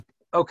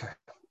Okay,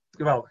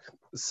 well,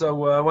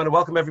 so I want to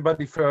welcome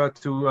everybody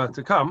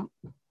to come.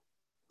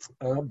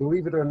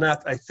 Believe it or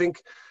not, I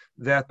think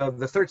that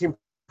the 13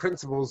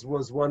 Principles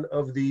was one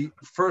of the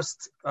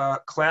first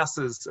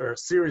classes or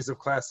series of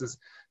classes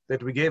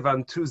that we gave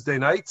on Tuesday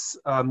nights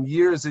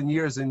years and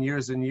years and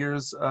years and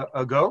years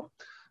ago.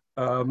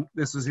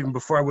 This was even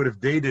before I would have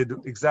dated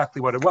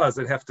exactly what it was.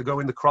 I'd have to go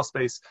into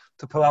Crossbase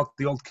to pull out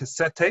the old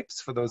cassette tapes,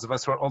 for those of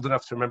us who are old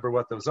enough to remember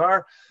what those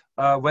are,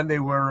 when they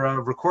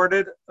were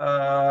recorded,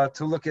 to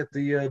look at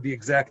the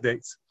exact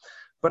dates.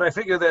 But I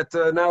figure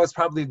that now is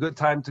probably a good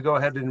time to go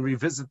ahead and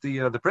revisit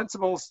the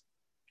principles.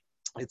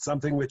 It's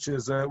something which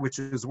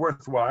is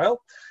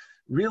worthwhile.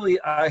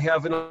 Really, I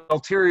have an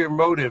ulterior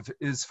motive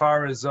as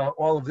far as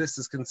all of this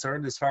is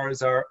concerned, as far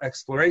as our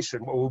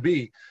exploration, what will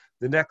be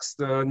the next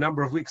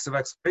number of weeks of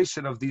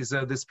exploration of these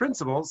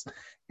principles,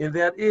 and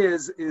that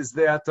is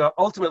that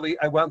ultimately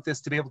I want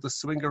this to be able to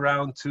swing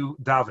around to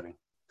davening.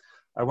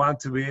 I want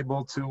to be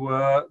able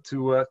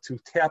to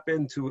tap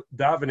into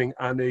davening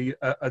on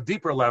a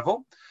deeper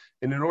level,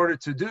 and in order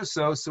to do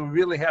so, we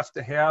really have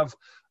to have,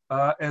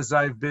 as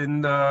I've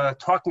been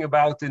talking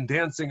about and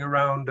dancing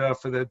around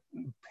for the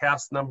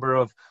past number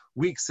of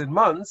weeks and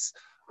months,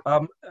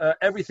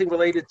 everything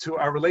related to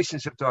our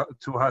relationship to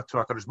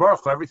HaKadosh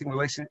Baruch Hu, everything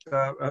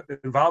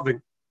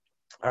involving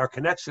our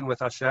connection with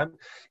Hashem,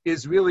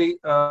 is really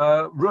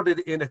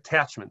rooted in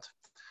attachment.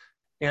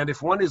 And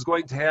if one is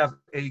going to have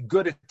a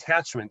good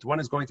attachment, one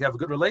is going to have a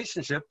good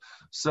relationship,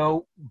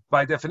 so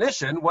by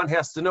definition, one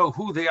has to know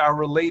who they are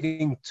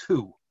relating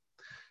to.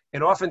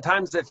 And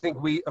oftentimes, I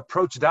think we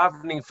approach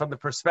davening from the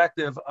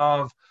perspective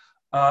of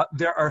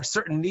there are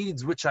certain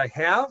needs which I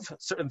have,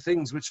 certain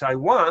things which I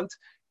want,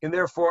 and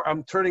therefore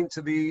I'm turning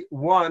to the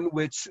one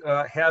which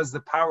has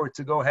the power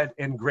to go ahead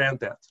and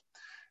grant that.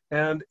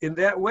 And in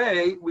that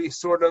way, we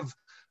sort of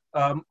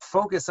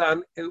focus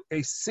on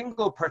a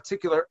single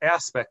particular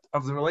aspect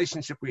of the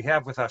relationship we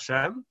have with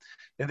Hashem,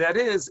 and that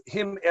is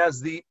Him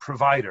as the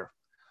provider.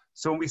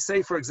 So when we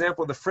say, for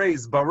example, the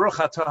phrase Baruch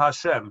Atah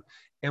Hashem,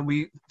 and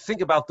we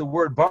think about the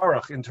word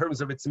Baruch in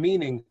terms of its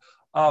meaning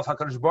of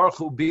HaKadosh Baruch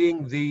Hu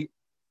being the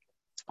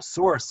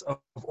source of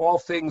all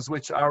things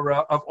which are,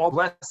 of all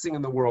blessing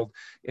in the world,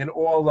 and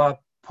all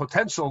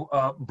potential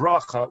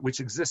bracha which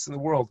exists in the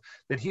world,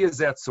 that He is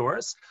that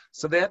source.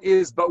 So that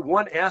is but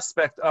one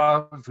aspect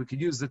of, if we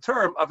could use the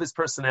term, of His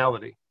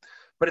personality.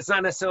 But it's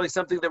not necessarily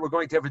something that we're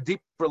going to have a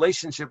deep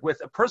relationship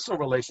with, a personal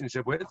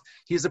relationship with.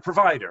 He's a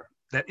provider.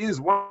 That is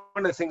one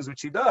of the things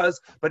which He does,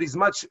 but He's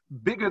much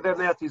bigger than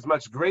that. He's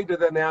much greater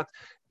than that.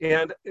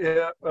 And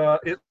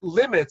it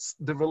limits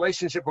the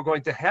relationship we're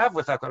going to have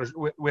with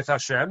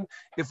Hashem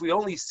if we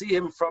only see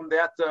Him from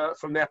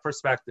that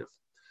perspective.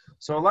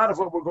 So a lot of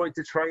what we're going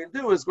to try and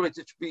do is going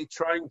to be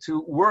trying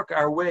to work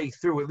our way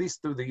through, at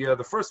least through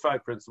the first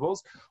 5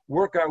 principles,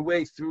 work our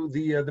way through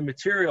the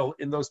material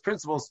in those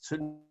principles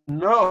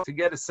to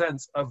get a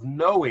sense of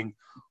knowing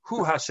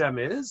who Hashem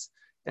is.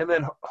 And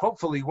then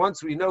hopefully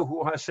once we know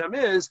who Hashem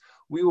is,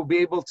 we will be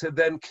able to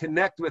then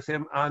connect with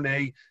Him on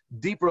a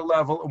deeper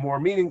level, a more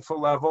meaningful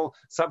level,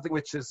 something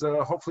which is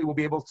hopefully we'll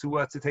be able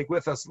to take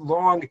with us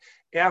long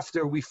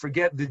after we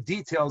forget the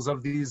details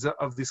of these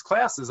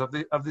classes,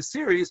 of this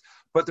series,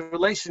 but the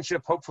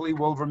relationship hopefully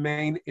will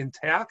remain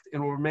intact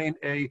and will remain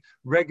a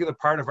regular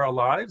part of our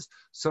lives,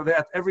 so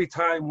that every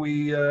time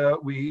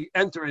we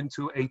enter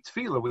into a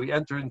tefillah, we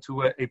enter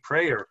into a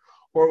prayer,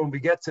 or when we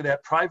get to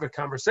that private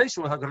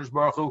conversation with HaKadosh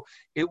Baruch Hu,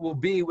 it will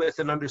be with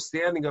an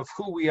understanding of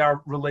who we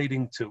are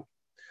relating to.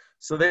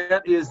 So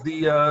that is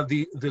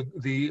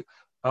the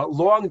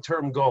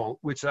long-term goal,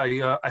 which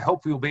I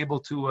hope we will be able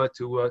to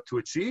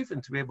achieve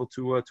and to be able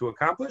to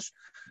accomplish.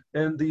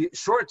 And the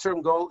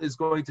short-term goal is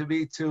going to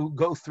be to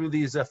go through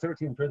these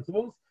 13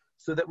 principles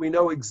so that we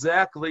know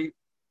exactly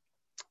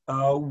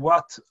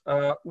what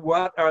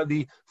are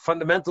the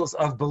fundamentals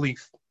of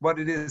belief, what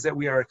it is that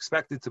we are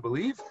expected to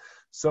believe.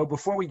 So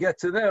before we get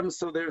to them,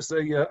 so there's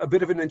a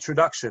bit of an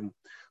introduction,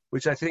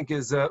 which I think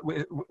is,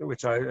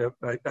 which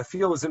I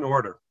feel is in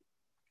order.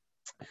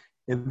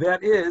 And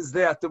that is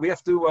that we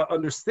have to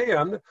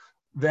understand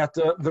that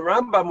the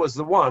Rambam was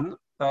the one,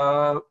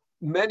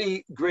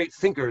 many great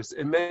thinkers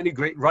and many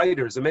great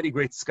writers and many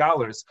great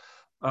scholars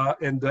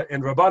and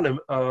Rabbanim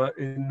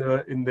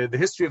in the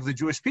history of the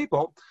Jewish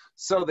people.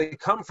 So they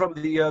come from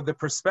the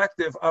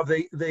perspective of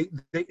they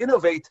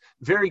innovate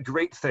very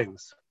great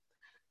things.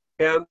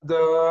 And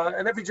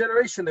every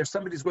generation, there's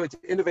somebody who's going to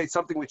innovate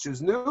something which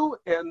is new,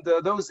 and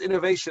those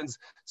innovations,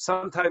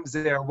 sometimes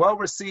they are well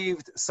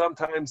received,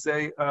 sometimes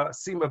they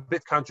seem a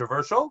bit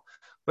controversial,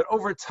 but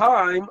over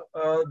time,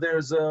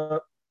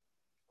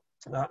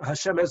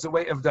 Hashem has a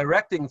way of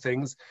directing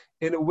things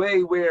in a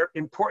way where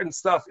important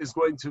stuff is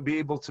going to be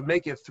able to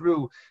make it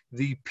through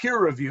the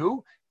peer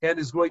review and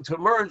is going to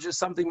emerge as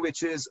something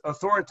which is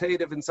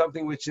authoritative and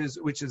something which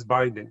is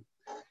binding.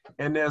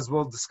 And as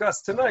we'll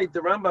discuss tonight,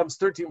 the Rambam's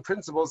 13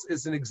 principles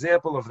is an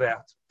example of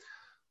that.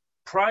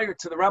 Prior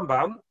to the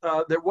Rambam,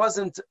 there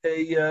wasn't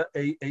a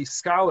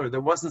scholar,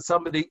 there wasn't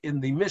somebody in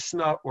the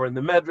Mishnah or in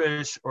the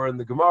Medrash or in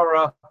the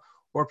Gemara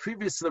or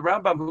previous to the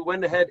Rambam, who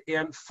went ahead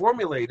and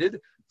formulated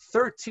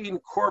 13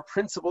 core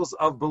principles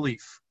of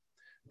belief.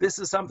 This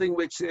is something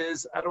which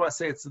is, I don't want to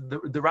say it's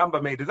the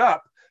Rambam made it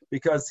up,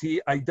 because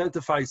he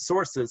identifies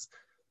sources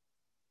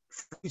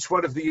for each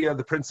one of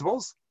the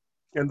principles,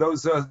 and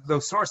those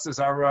sources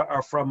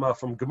are from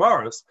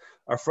Gemaras,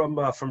 are from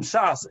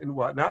Shas and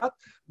whatnot.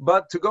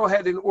 But to go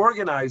ahead and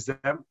organize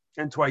them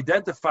and to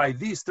identify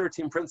these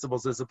 13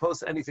 principles as opposed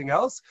to anything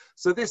else,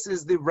 so this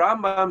is the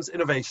Rambam's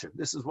innovation.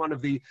 This is one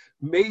of the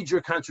major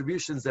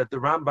contributions that the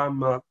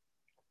Rambam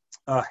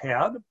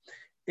had,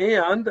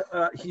 and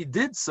he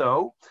did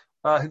so.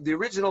 The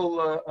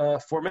original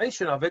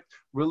formation of it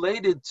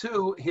related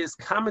to his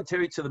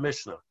commentary to the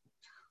Mishnah.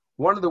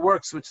 One of the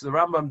works which the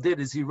Rambam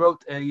did is he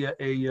wrote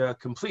a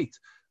complete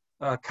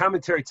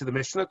commentary to the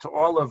Mishnah, to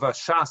all of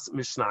Shas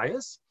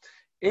Mishnayos.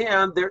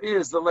 And there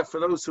is, for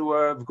those who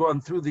have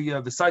gone through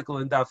the cycle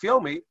in Daf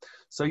Yomi,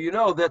 so you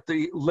know that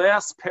the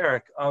last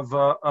parak of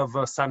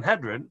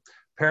Sanhedrin,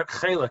 parak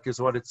Chelek is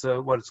what it's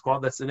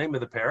called. That's the name of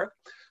the parak.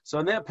 So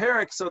in that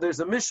parak, so there's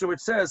a Mishnah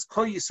which says,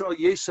 Kol Yisrael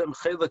Yeshem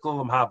Chelek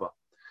Olam Haba,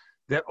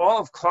 that all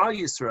of Klal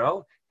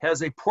Yisrael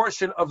has a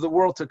portion of the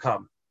world to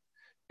come.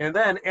 And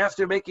then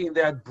after making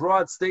that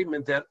broad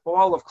statement that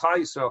all of Klal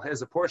Yisrael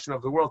has a portion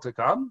of the world to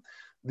come,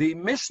 the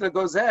Mishnah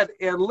goes ahead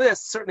and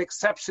lists certain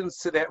exceptions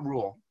to that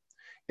rule.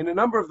 And a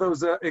number of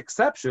those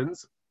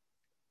exceptions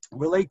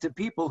relate to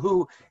people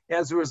who,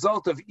 as a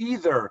result of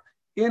either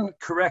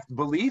incorrect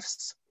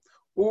beliefs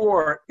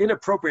or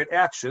inappropriate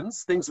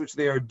actions, things which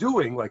they are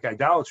doing, like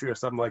idolatry or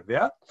something like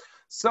that,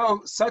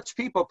 so such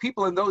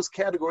people in those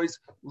categories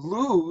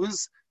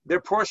lose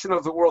their portion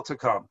of the world to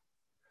come.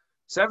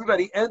 So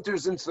everybody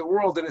enters into the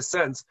world, in a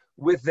sense,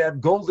 with that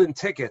golden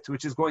ticket,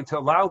 which is going to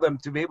allow them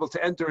to be able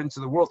to enter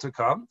into the world to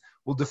come.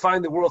 We'll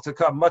define the world to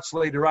come much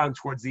later on,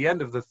 towards the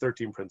end of the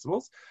 13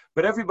 principles.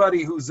 But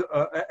everybody who is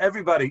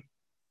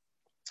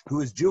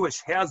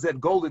Jewish has that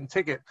golden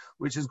ticket,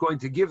 which is going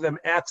to give them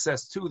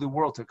access to the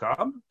world to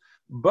come.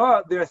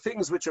 But there are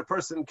things which a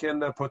person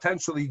can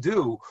potentially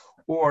do,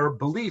 or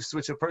beliefs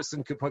which a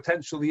person could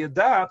potentially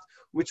adopt,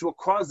 which will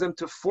cause them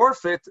to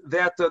forfeit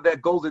that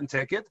golden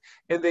ticket,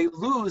 and they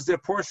lose their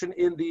portion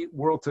in the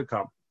world to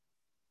come.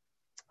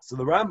 So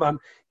the Rambam,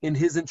 in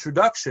his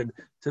introduction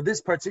to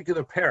this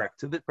particular parak,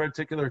 to this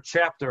particular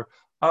chapter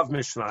of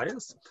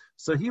Mishnayos,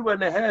 so he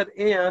went ahead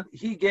and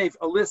he gave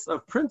a list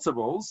of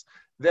principles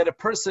that a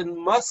person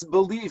must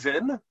believe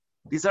in.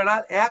 These are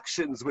not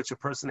actions which a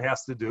person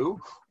has to do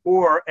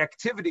or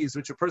activities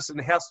which a person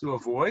has to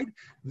avoid.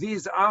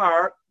 These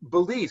are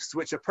beliefs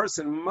which a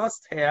person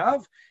must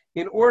have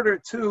in order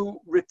to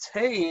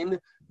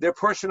retain their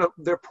portion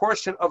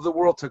of the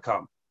world to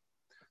come.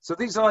 So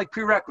these are like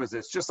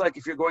prerequisites, just like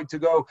if you're going to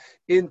go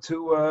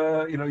into,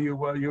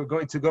 you're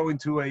going to go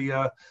into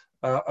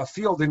a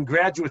field in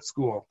graduate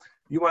school.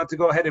 You want to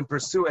go ahead and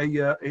pursue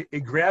a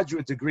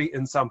graduate degree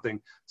in something.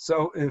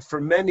 So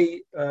for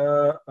many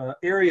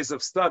areas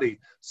of study,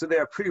 so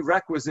there are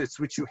prerequisites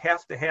which you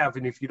have to have,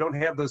 and if you don't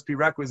have those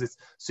prerequisites,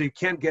 so you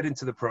can't get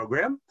into the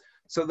program.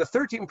 So the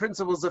 13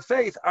 principles of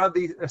faith are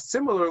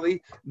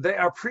similarly, they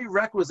are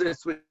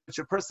prerequisites which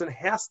a person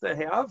has to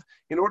have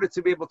in order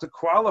to be able to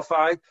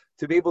qualify,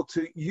 to be able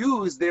to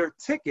use their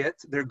ticket,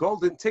 their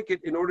golden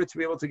ticket, in order to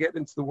be able to get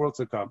into the world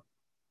to come.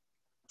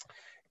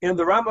 And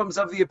the Rambam's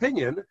of the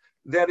opinion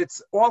that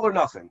it's all or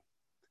nothing.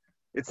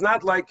 It's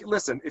not like,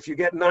 listen, if you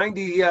get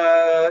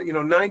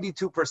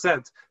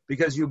 92%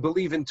 because you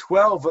believe in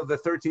 12 of the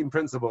 13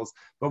 principles,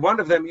 but one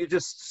of them you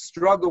just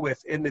struggle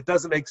with and it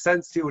doesn't make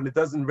sense to you and it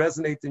doesn't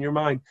resonate in your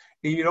mind,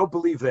 and you don't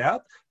believe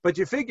that, but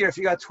you figure if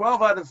you got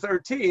 12 out of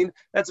 13,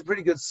 that's a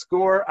pretty good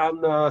score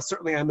on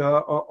certainly on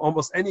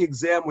almost any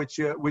exam which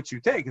you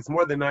take. It's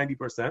more than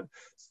 90%.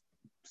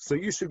 So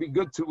you should be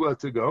good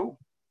to go.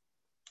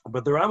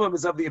 But the Rambam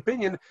is of the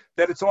opinion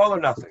that it's all or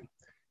nothing.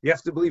 You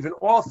have to believe in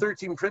all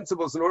 13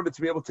 principles in order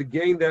to be able to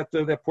gain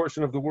that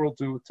portion of the world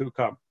to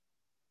come.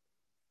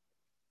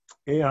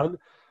 And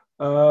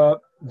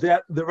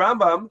that the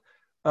Rambam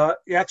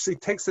actually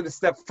takes it a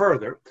step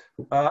further.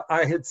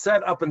 I had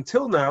said up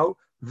until now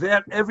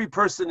that every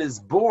person is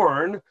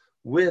born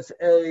with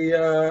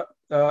a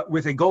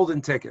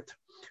golden ticket.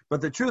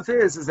 But the truth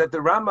is that the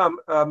Rambam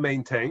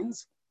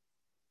maintains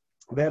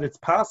that it's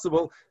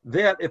possible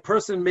that a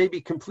person may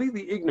be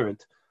completely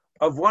ignorant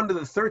of one of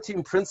the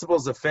 13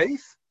 principles of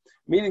faith,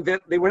 meaning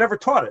that they were never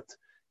taught it.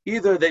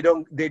 Either they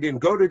didn't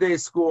go to day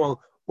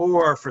school,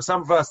 or for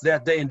some of us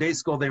that day in day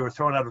school they were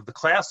thrown out of the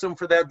classroom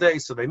for that day,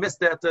 so they missed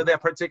that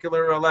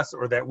particular lesson,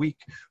 or that week,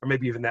 or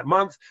maybe even that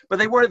month. But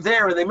they weren't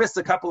there, and they missed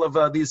a couple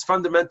of these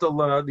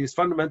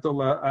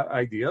fundamental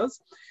ideas.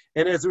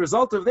 And as a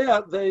result of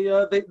that,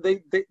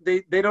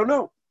 they don't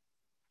know.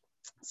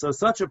 So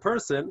such a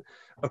person,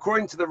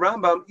 according to the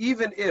Rambam,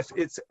 even if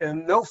it's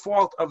no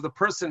fault of the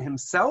person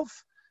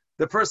himself,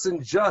 the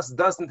person just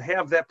doesn't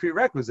have that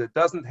prerequisite,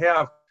 doesn't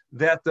have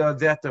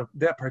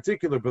that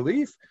particular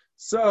belief,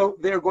 so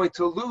they're going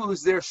to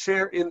lose their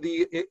share in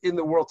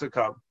the world to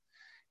come.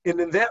 And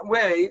in that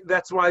way,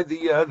 that's why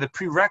the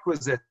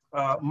prerequisite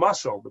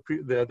mashal,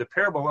 the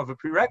parable of a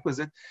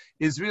prerequisite,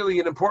 is really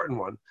an important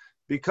one.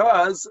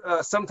 Because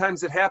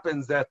sometimes it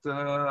happens that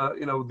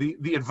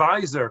the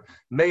advisor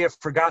may have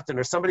forgotten,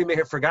 or somebody may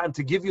have forgotten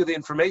to give you the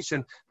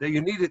information that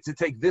you needed to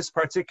take this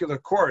particular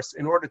course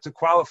in order to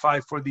qualify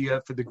for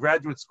the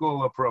graduate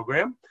school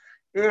program,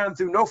 and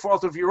through no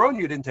fault of your own,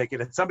 you didn't take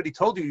it. If somebody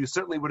told you, you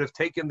certainly would have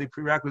taken the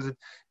prerequisite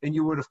and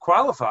you would have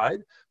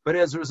qualified. But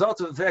as a result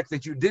of the fact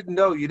that you didn't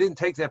know, you didn't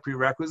take that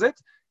prerequisite,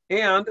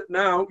 and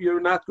now you're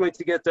not going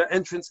to get the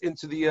entrance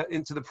into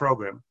the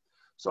program.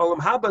 So Olam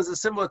Haba is a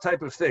similar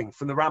type of thing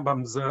from the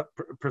Rambam's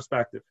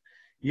perspective.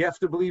 You have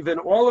to believe in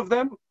all of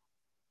them,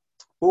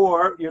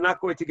 or you're not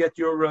going to get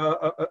your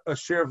a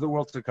share of the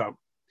world to come.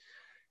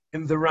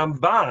 In the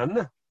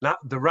Ramban, not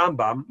the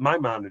Rambam,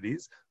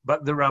 Maimonides,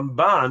 but the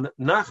Ramban,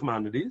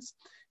 Nachmanides,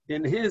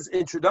 in his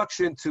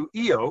introduction to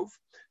Eov,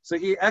 so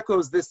he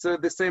echoes this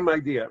the same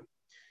idea.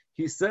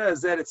 He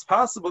says that it's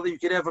possible that you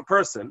could have a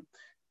person.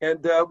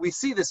 And we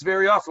see this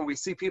very often. We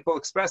see people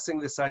expressing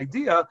this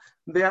idea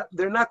that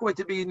they're not going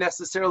to be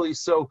necessarily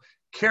so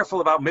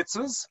careful about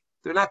mitzvahs.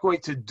 They're not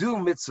going to do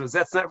mitzvahs.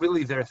 That's not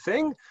really their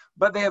thing,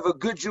 but they have a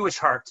good Jewish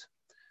heart.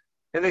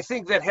 And they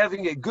think that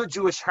having a good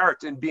Jewish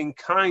heart and being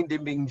kind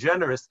and being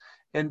generous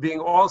and being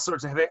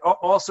having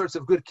all sorts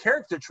of good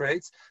character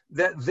traits,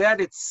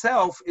 that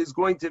itself is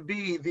going to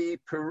be the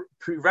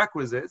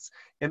prerequisites,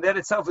 and that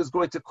itself is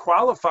going to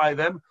qualify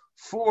them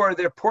for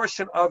their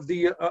portion of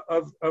the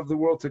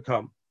world to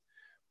come.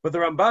 But the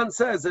Ramban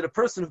says that a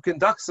person who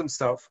conducts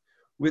himself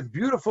with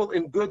beautiful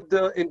and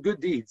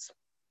good deeds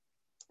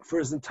for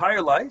his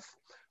entire life,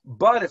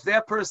 but if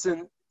that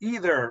person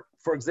either,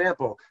 for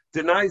example,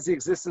 denies the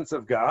existence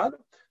of God,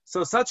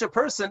 so such a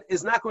person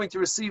is not going to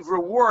receive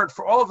reward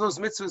for all of those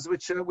mitzvahs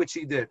which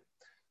he did.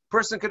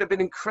 Person could have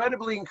been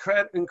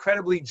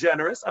incredibly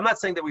generous. I'm not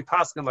saying that we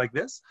paskin like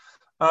this,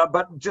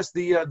 but just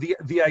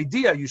the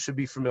idea you should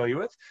be familiar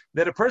with,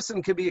 that a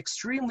person can be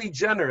extremely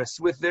generous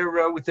with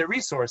their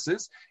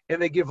resources,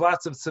 and they give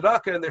lots of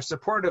tzedakah, and they're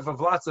supportive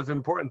of lots of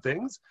important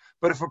things.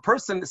 But if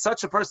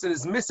such a person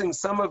is missing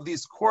some of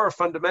these core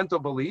fundamental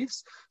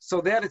beliefs,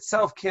 so that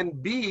itself can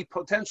be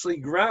potentially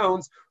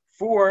grounds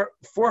for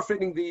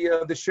forfeiting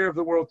the share of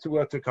the world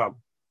to come.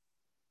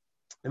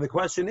 And the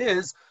question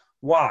is,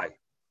 why?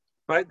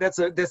 Right? That's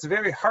a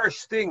very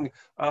harsh thing,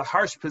 a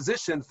harsh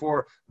position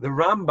for the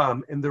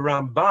Rambam and the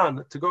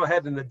Ramban to go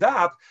ahead and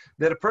adopt,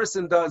 that a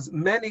person does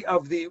many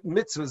of the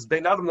mitzvahs,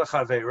 bein adam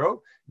lechavero,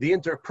 the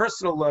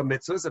interpersonal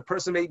mitzvahs. A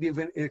person may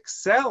even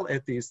excel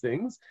at these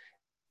things,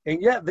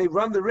 and yet they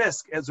run the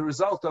risk as a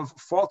result of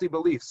faulty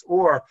beliefs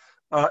or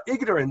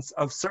ignorance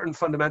of certain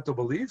fundamental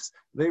beliefs.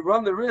 They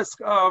run the risk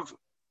of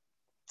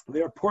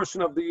their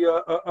portion of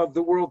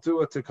the world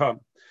to come.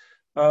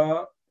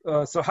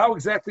 So how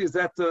exactly is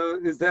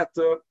that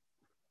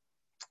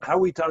how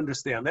we to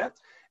understand that?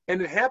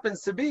 And it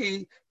happens to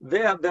be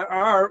that there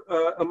are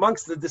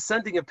amongst the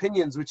dissenting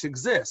opinions which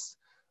exist,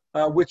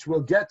 which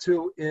we'll get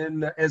to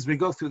as we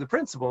go through the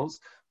principles,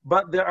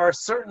 but there are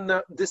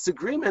certain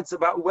disagreements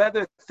about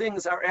whether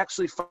things are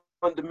actually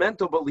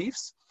fundamental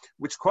beliefs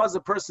which cause a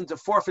person to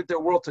forfeit their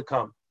world to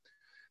come.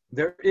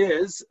 There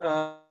is,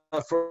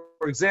 for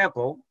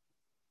example,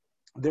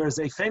 there is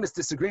a famous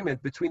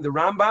disagreement between the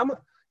Rambam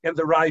and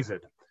the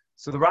Ravid.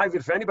 So the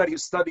Ravid, for anybody who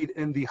studied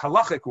in the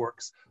halachic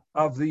works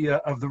of the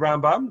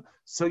Rambam,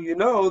 so you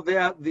know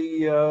that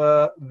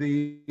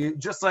the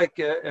just like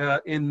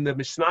in the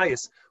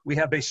Mishnayos, we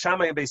have Beis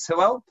Shammai and Beis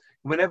Hillel.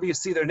 Whenever you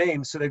see their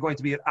names, so they're going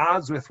to be at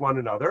odds with one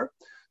another.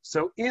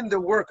 So in the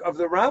work of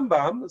the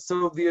Rambam,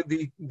 so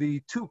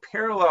the two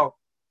parallel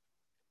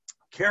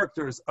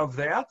characters of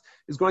that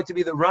is going to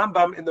be the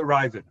Rambam and the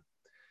Ravid.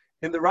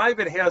 And the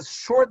Ravid has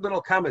short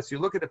little comments. You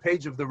look at the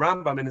page of the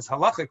Rambam in his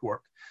halachic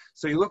work.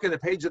 So you look at the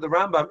page of the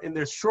Rambam, and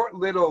there's short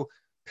little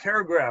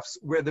paragraphs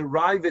where the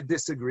Ravid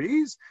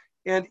disagrees.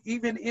 And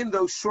even in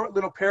those short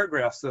little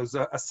paragraphs, there's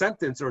a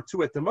sentence or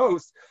two at the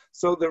most.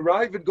 So the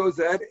Ravid goes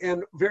ahead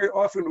and very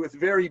often with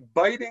very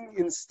biting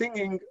and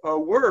stinging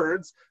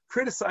words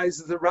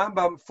criticizes the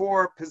Rambam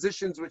for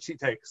positions which he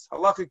takes,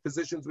 halachic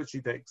positions which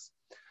he takes.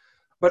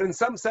 But in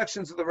some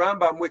sections of the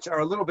Rambam, which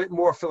are a little bit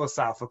more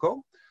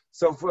philosophical,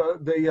 so for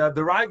the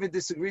Ravid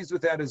disagrees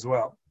with that as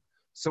well.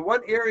 So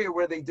one area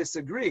where they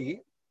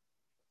disagree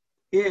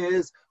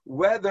is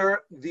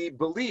whether the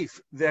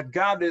belief that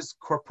God is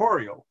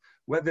corporeal,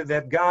 whether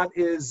that God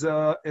is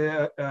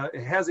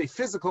has a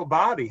physical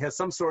body, has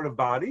some sort of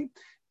body,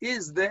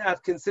 is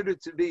that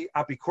considered to be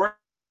apikor,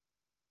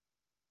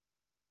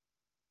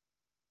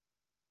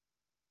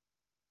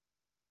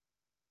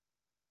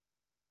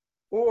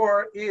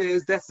 or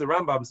that's the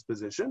Rambam's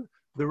position.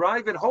 The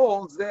Ravid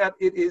holds that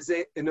it is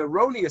an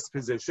erroneous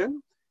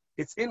position.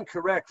 It's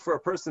incorrect for a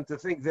person to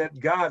think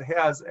that God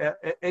has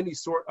any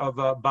sort of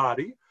a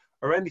body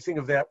or anything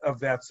of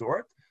that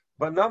sort.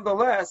 But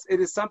nonetheless,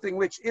 it is something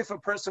which, if a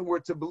person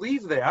were to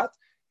believe that,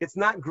 it's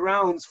not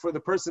grounds for the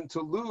person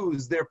to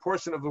lose their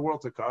portion of the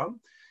world to come.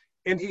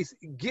 And he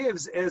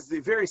gives, as the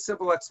very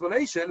simple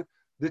explanation,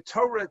 the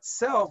Torah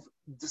itself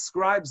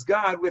describes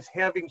God with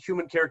having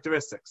human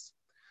characteristics.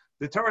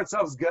 The Torah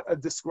itself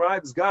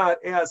describes God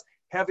as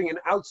having an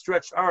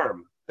outstretched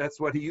arm. That's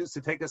what he used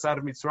to take us out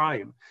of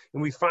Mitzrayim.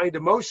 And we find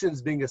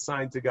emotions being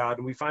assigned to God,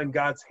 and we find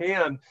God's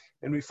hand,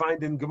 and we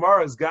find in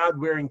Gemaras God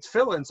wearing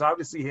tefillin, so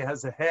obviously he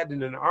has a head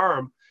and an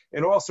arm,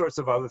 and all sorts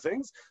of other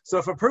things. So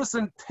if a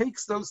person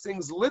takes those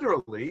things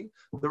literally,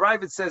 the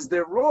Raavad says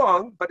they're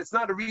wrong, but it's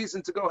not a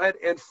reason to go ahead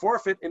and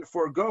forfeit and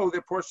forego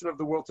their portion of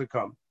the world to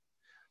come.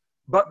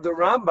 But the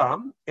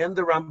Rambam and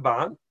the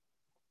Ramban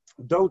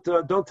don't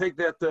take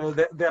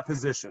that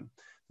position.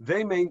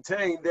 They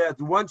maintain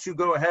that once you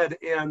go ahead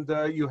and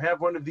you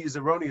have one of these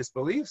erroneous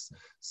beliefs,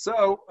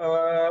 so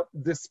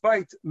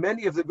despite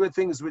many of the good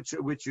things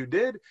which you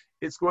did,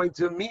 it's going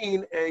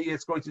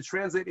to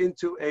translate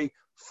into a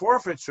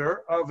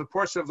forfeiture of a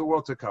portion of the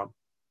world to come.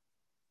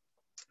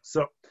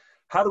 So,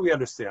 how do we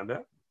understand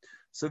that?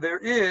 So there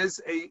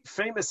is a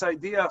famous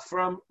idea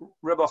from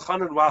Rebbe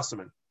Chanan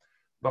Wasserman.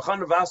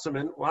 Chanan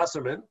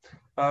Wasserman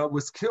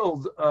was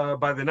killed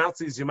by the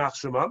Nazis. Yamach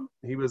Shemam.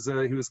 He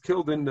was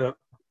killed in the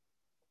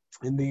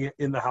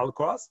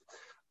Holocaust.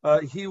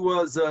 He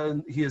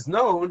is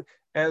known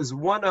as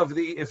one of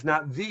the, if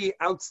not the,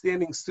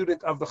 outstanding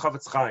student of the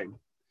Chavetz Chaim.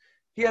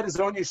 He had his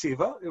own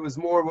yeshiva. It was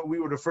more what we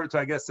would refer to,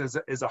 I guess,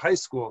 as a high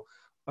school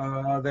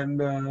than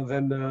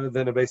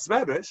a beis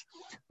medrash.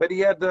 But he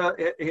had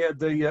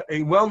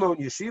a well-known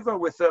yeshiva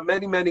with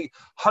many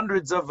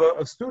hundreds of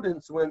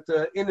students went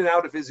in and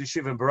out of his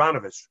yeshiva in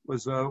Baranovich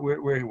was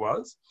where he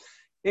was,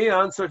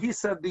 and so he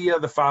said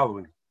the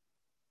following.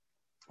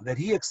 That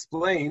he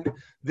explained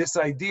this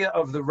idea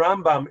of the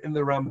Rambam in the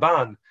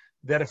Ramban,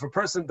 that if a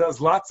person does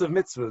lots of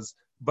mitzvahs,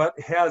 but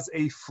has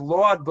a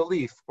flawed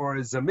belief or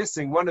is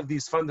missing one of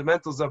these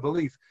fundamentals of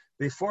belief,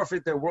 they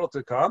forfeit their world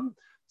to come.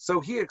 So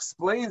he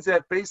explains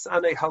that based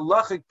on a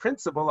halachic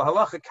principle, a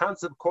halachic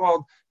concept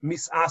called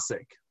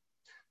misasek.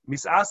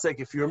 Misasek,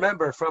 if you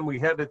remember we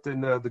had it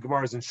in the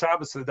Gemaras in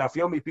Shabbos, the Daf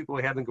Yomi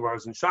people had in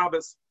Gemaras in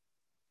Shabbos,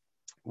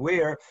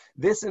 where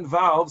this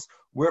involves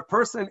where a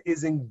person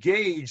is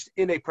engaged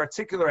in a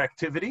particular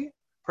activity,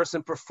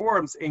 person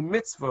performs a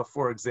mitzvah,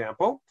 for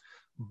example,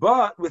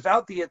 but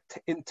without the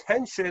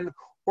intention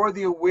or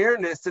the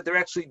awareness that they're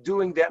actually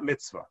doing that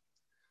mitzvah.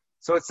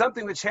 So it's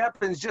something which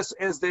happens just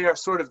as they are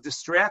sort of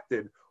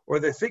distracted, or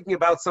they're thinking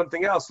about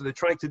something else, or they're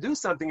trying to do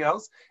something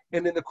else,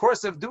 and in the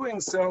course of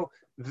doing so,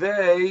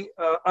 they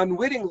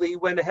unwittingly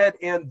went ahead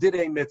and did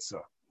a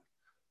mitzvah.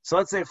 So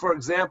let's say, for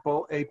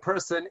example, a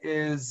person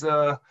is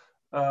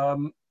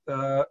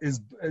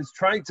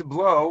trying to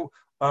blow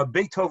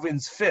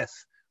Beethoven's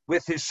Fifth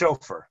with his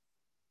shofar.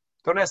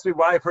 Don't ask me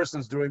why a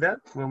person's doing that.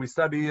 When we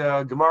study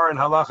Gemara and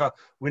Halacha,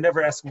 we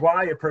never ask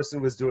why a person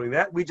was doing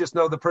that. We just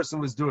know the person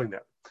was doing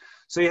that.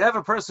 So you have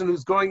a person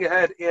who's going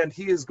ahead and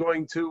he is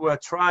going to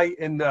try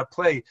and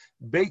play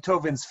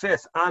Beethoven's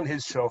Fifth on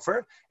his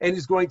shofar, and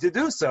he's going to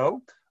do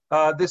so.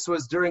 This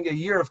was during a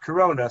year of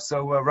Corona,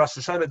 so Rosh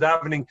Hashanah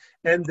davening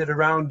ended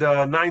around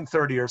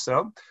 9:30 or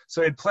so.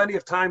 So he had plenty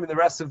of time in the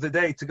rest of the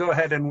day to go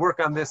ahead and work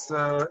on this,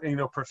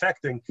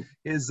 perfecting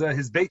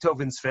his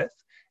Beethoven's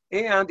Fifth.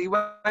 And he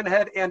went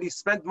ahead and he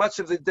spent much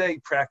of the day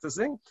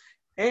practicing.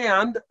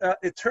 And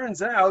it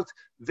turns out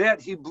that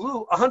he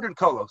blew 100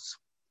 kolos.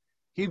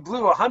 He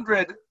blew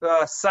 100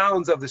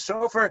 sounds of the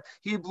shofar.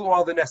 He blew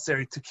all the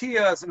necessary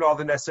tekiyas and all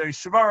the necessary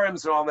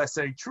shvarims and all the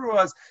necessary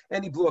truas,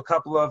 and he blew a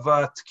couple of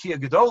tekiya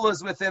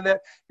gedolas within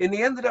it. And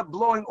he ended up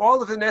blowing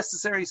all of the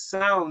necessary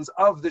sounds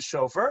of the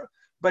shofar,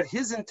 but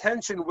his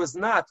intention was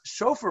not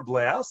shofar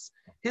blast.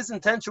 His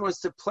intention was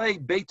to play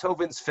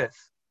Beethoven's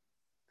Fifth.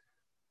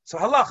 So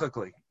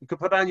halachically, you could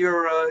put on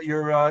your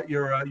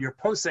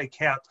posek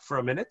hat for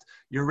a minute,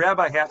 your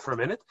rabbi hat for a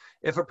minute.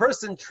 If a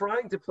person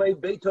trying to play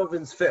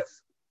Beethoven's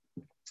Fifth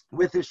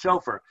with his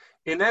shofar,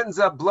 it ends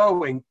up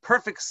blowing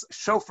perfect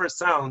shofar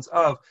sounds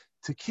of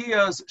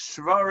tekiyas,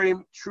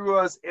 shvarim,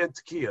 truas, and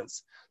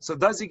tekiyas. So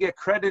does he get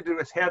credited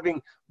with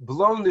having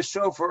blown the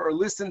shofar or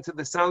listened to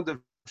the sound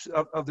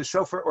of the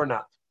shofar or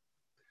not?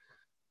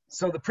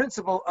 So the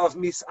principle of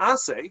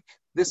misasek,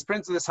 this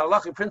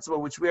halachic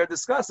principle which we are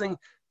discussing,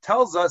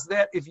 tells us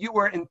that if you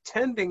were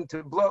intending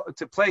to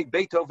play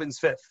Beethoven's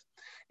Fifth,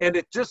 and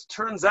it just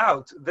turns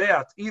out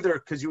that either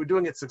because you were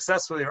doing it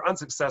successfully or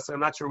unsuccessfully,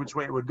 I'm not sure which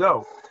way it would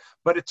go,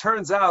 but it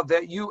turns out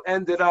that you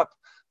ended up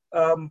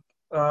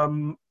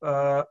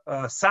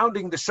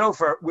sounding the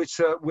shofar, which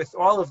with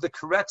all of the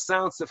correct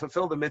sounds to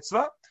fulfill the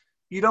mitzvah,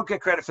 you don't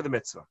get credit for the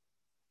mitzvah.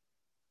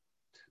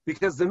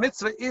 Because the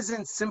mitzvah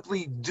isn't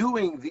simply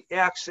doing the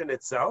action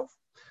itself.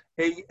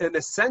 An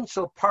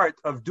essential part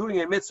of doing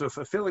a mitzvah,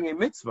 fulfilling a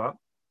mitzvah,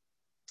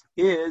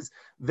 is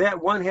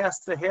that one has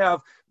to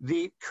have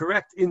the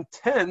correct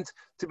intent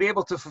to be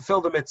able to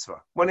fulfill the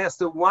mitzvah. One has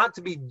to want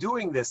to be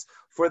doing this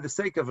for the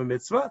sake of a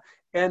mitzvah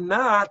and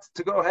not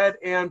to go ahead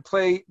and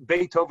play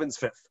Beethoven's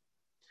Fifth.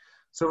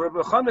 So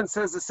Rabbi Chanan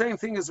says the same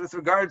thing as with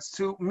regards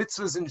to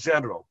mitzvahs in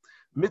general.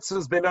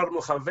 Mitzvahs ben adam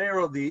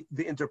l'chavero, the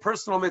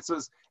interpersonal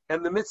mitzvahs,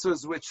 and the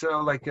mitzvahs which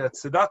like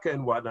tzedakah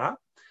and whatnot.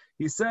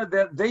 He said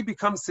that they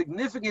become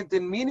significant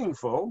and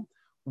meaningful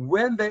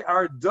when they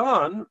are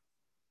done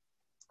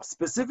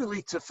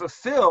specifically to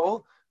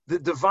fulfill the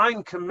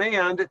divine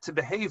command to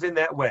behave in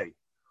that way,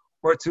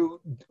 or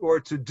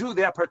to do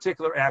that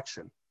particular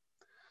action.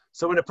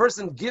 So when a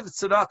person gives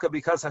tzedakah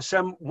because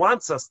Hashem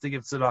wants us to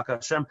give tzedakah,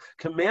 Hashem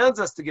commands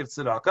us to give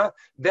tzedakah,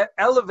 that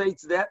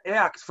elevates that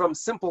act from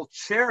simple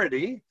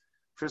charity,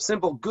 for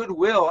simple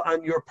goodwill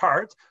on your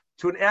part,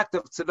 to an act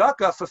of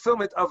tzedakah,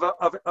 fulfillment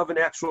of an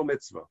actual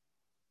mitzvah.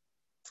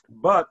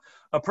 But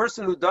a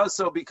person who does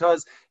so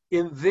because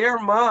in their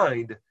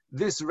mind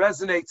this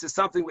resonates as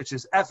something which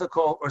is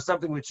ethical or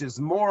something which is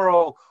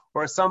moral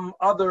or some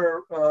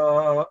other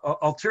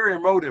ulterior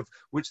motive,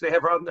 which they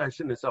have, I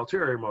shouldn't say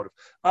ulterior motive,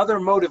 other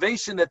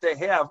motivation that they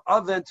have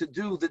other than to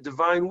do the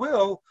divine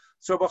will,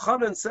 so Rabbi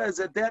Chanan says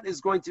that is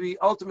going to be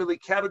ultimately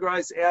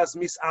categorized as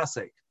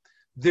misasek.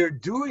 They're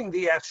doing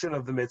the action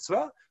of the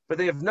mitzvah, but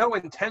they have no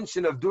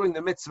intention of doing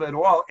the mitzvah at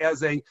all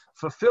as a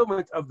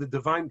fulfillment of the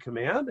divine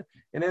command.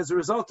 And as a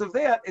result of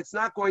that, it's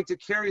not going to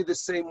carry the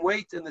same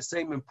weight and the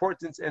same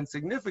importance and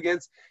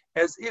significance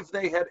as if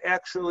they had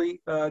actually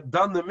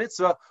done the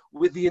mitzvah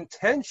with the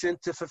intention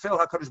to fulfill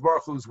HaKadosh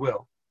Baruch Hu's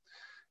will.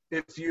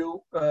 If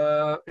you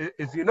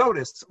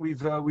noticed,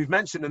 we've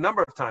mentioned a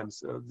number of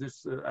times,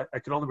 I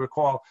can only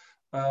recall,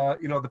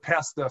 the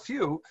past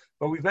few,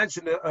 but we've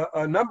mentioned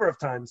a number of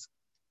times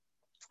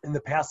in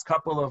the past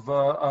couple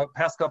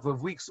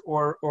of weeks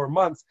or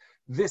months,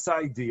 this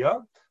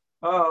idea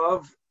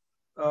of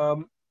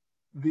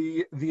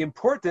the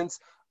importance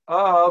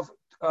of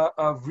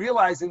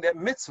realizing that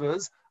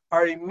mitzvahs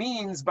are a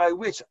means by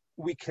which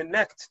we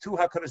connect to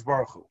HaKadosh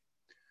Baruch Hu.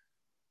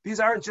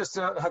 These aren't just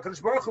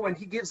HaKadosh Baruch Hu when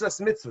He gives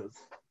us mitzvahs.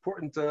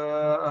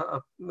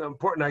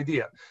 Important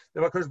idea.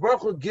 The HaKadosh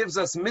Baruch Hu gives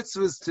us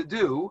mitzvahs to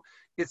do.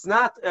 It's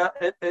not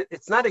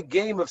a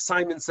game of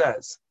Simon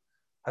Says.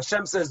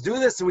 Hashem says, do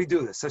this, and we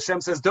do this. Hashem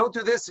says, don't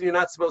do this, and you're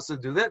not supposed to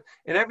do that.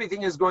 And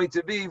everything is going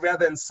to be,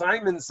 rather than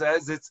Simon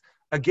Says, it's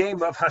a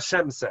game of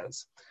Hashem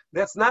Says.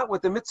 That's not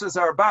what the mitzvahs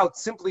are about,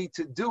 simply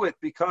to do it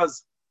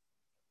because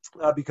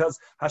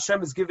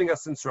Hashem is giving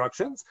us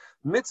instructions.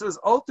 Mitzvahs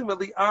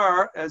ultimately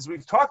are, as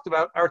we've talked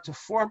about, are to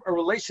form a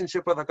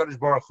relationship with HaKadosh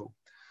Baruch Hu.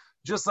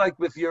 Just like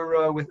with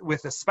your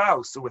with a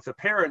spouse or with a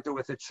parent or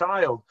with a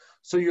child,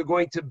 so you're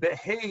going to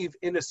behave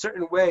in a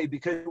certain way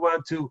because you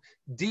want to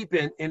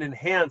deepen and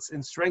enhance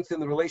and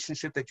strengthen the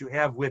relationship that you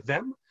have with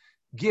them.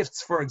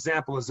 Gifts, for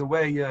example, is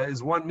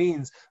one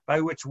means by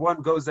which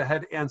one goes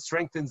ahead and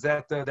strengthens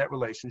that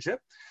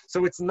relationship.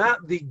 So it's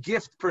not the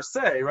gift per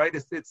se, right?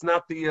 It's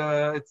not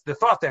it's the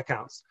thought that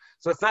counts.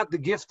 So it's not the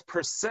gift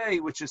per se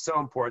which is so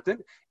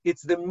important.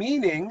 It's the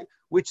meaning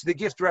which the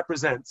gift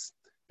represents,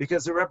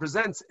 because it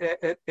represents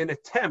an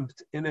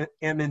attempt, an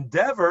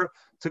endeavor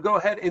to go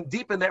ahead and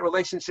deepen that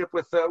relationship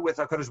with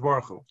HaKadosh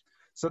Baruch Hu.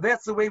 So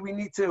that's the way we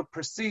need to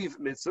perceive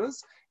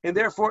mitzvahs. And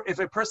therefore, if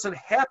a person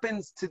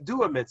happens to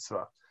do a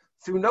mitzvah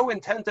through no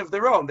intent of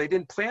their own, they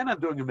didn't plan on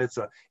doing a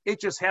mitzvah, it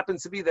just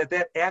happens to be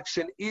that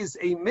action is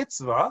a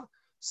mitzvah,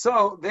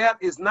 so that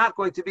is not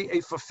going to be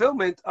a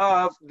fulfillment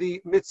of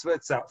the mitzvah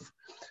itself.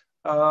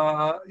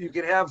 You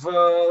could have,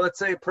 let's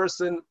say, a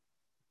person...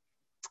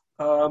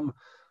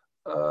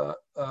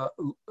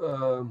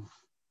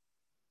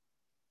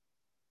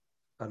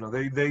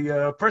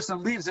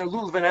 person leaves their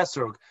lulav and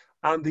esrog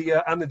on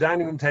the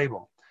dining room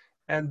table,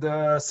 and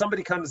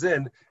somebody comes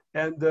in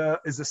and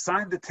is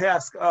assigned the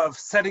task of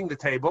setting the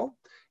table,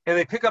 and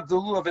they pick up the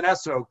lulav and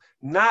esrog,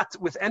 not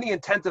with any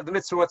intent of the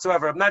mitzvah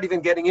whatsoever. I'm not even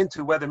getting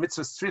into whether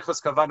mitzvah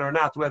strichos kavanah or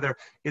not, whether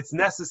it's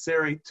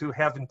necessary to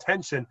have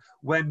intention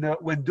when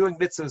doing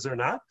mitzvahs or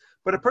not.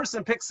 But a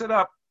person picks it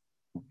up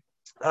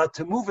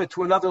to move it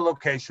to another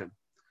location.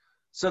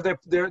 So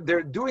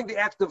they're doing the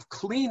act of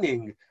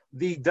cleaning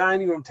the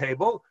dining room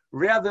table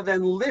rather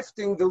than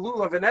lifting the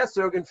lulav and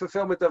esrog in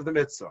fulfillment of the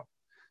mitzvah.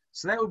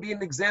 So that would be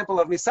an example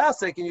of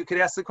misasek, and you could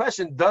ask the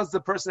question, does the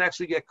person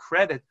actually get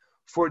credit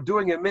for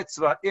doing a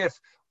mitzvah if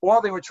all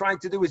they were trying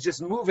to do is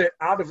just move it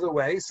out of the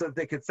way so that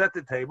they could set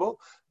the table?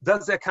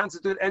 Does that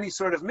constitute any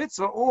sort of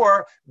mitzvah?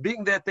 Or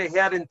being that they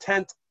had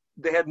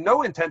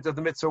no intent of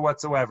the mitzvah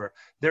whatsoever,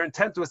 their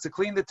intent was to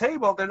clean the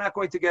table, they're not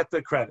going to get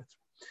the credit.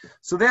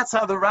 So that's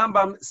how the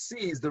Rambam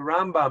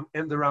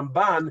and the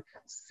Ramban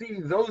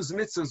see those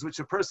mitzvahs which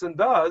a person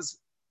does,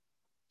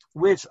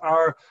 which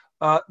are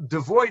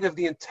devoid of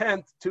the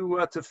intent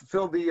to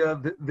fulfill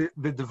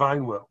the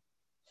divine will.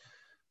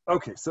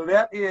 Okay, so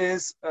that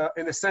is,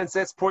 in a sense,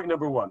 that's point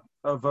number one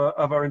of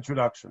our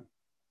introduction.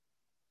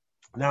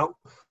 Now,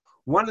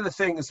 one of the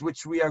things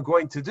which we are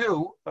going to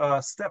do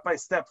step by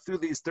step through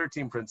these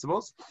 13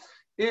 principles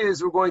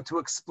is we're going to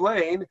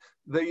explain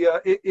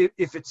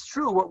if it's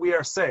true what we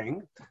are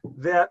saying,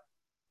 that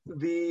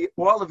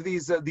all of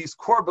these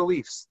core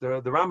beliefs,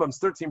 the Rambam's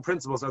 13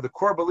 principles are the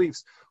core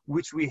beliefs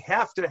which we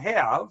have to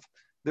have.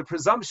 The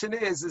presumption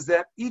is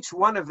that each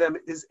one of them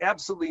is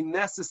absolutely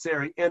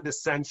necessary and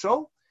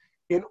essential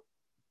in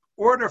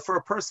order for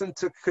a person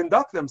to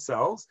conduct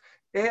themselves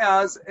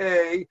as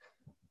an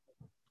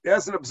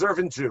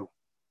observant Jew.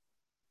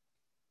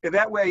 In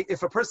that way,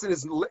 if a person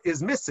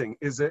is missing,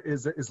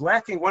 is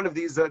lacking one of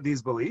these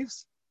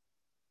beliefs,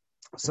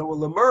 so it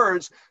will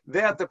emerge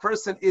that the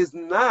person is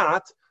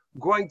not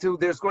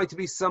there's going to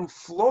be some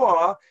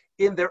flaw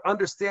in their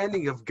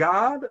understanding of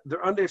God,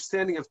 their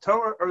understanding of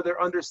Torah, or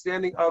their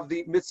understanding of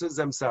the mitzvahs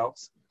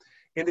themselves.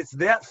 And it's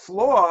that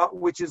flaw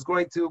which is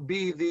going to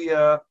be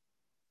the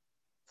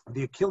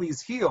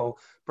Achilles heel,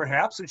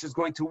 perhaps, which is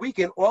going to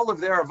weaken all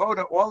of their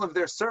avoda, all of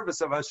their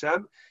service of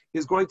Hashem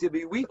is going to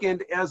be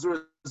weakened as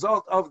a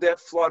result of that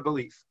flawed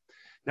belief.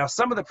 Now,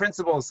 some of the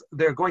principles,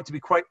 they're going to be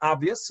quite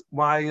obvious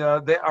why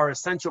they are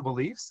essential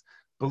beliefs.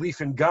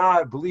 Belief in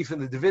God, belief in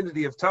the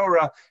divinity of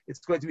Torah. It's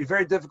going to be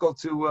very difficult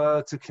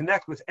to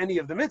connect with any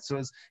of the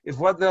mitzvahs if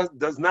one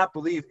does not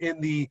believe in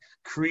the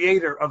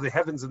creator of the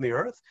heavens and the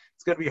earth.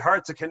 It's going to be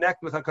hard to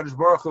connect with HaKadosh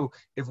Baruch Hu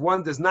if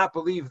one does not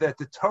believe that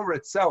the Torah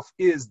itself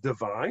is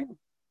divine.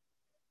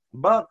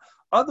 But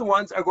other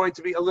ones are going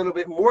to be a little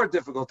bit more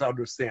difficult to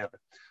understand.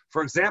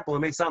 For example, it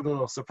may sound a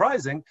little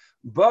surprising,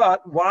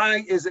 but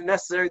why is it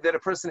necessary that a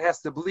person has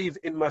to believe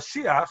in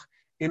Mashiach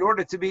in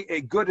order to be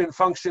a good and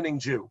functioning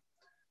Jew?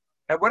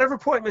 At whatever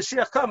point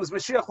Mashiach comes,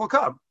 Mashiach will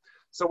come.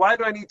 So why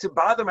do I need to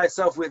bother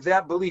myself with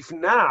that belief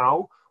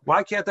now?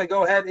 Why can't I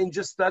go ahead and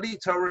just study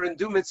Torah and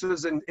do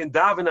mitzvahs and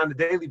daven on a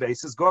daily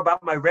basis, go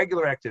about my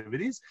regular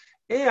activities,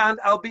 and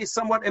I'll be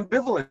somewhat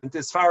ambivalent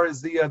as far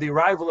as the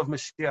arrival of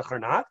Mashiach or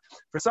not.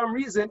 For some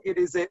reason, it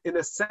is an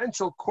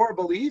essential core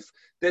belief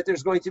that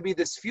there's going to be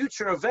this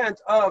future event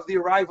of the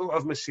arrival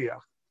of Mashiach.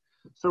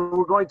 So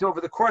we're going to,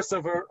 over the course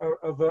of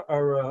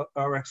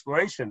our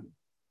exploration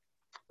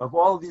of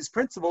all of these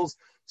principles,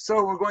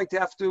 so we're going to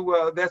have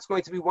to, that's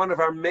going to be one of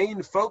our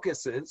main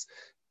focuses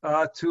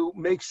to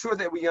make sure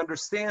that we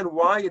understand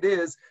why it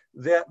is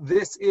that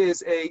this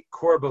is a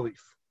core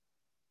belief.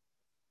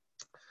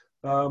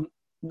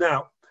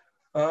 Now,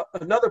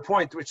 another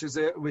point which is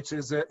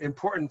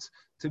important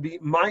to be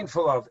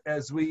mindful of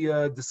as we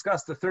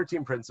discuss the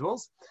 13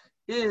 principles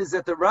is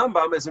that the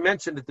Rambam, as I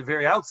mentioned at the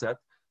very outset,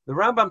 the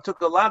Rambam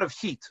took a lot of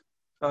heat.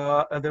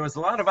 There was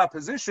a lot of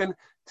opposition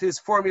to his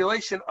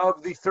formulation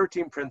of the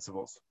 13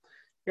 principles.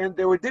 And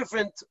there were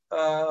different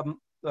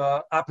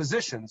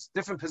oppositions,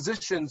 different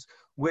positions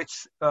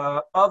which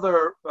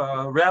other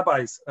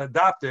rabbis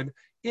adopted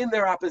in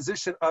their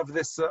opposition of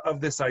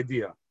this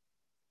idea.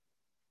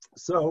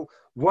 So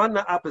one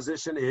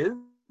opposition is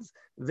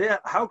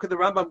that how could the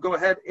Rambam go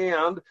ahead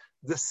and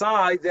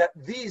decide that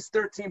these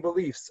 13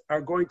 beliefs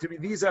are going to be,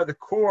 these are the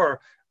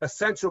core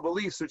essential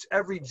beliefs which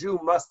every Jew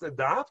must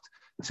adopt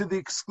to the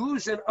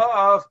exclusion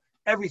of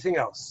everything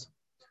else?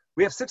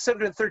 We have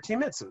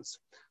 613 mitzvahs.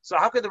 So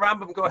how could the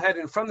Rambam go ahead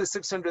and from the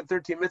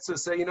 613 mitzvahs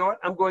say, you know what,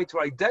 I'm going to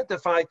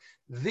identify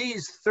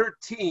these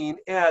 13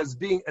 as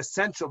being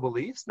essential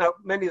beliefs? Now,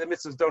 many of the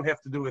mitzvahs don't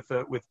have to do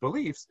with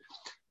beliefs,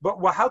 but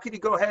how could he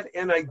go ahead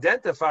and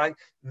identify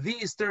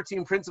these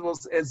 13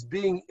 principles as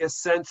being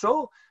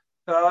essential,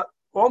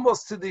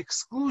 almost to the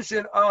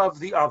exclusion of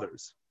the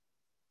others?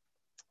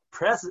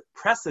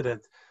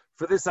 Precedent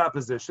for this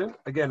opposition,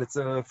 again, it's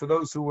for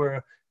those who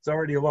were, it's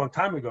already a long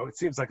time ago. It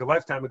seems like a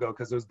lifetime ago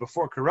because it was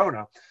before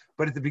Corona.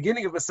 But at the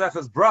beginning of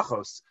Maseches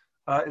Brachos,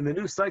 in the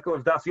new cycle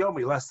of Daf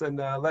Yomi,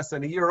 less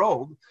than a year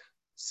old,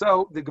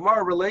 so the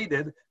Gemara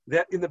related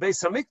that in the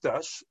Beis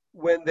Hamikdash,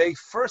 when they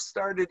first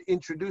started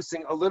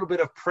introducing a little bit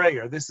of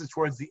prayer, this is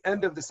towards the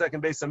end of the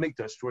second Beis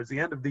Hamikdash, towards the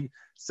end of the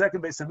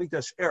second Beis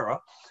Hamikdash era,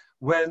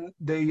 when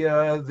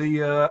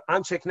the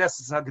Anshe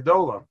Knesset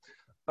Hagdola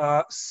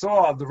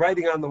saw the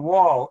writing on the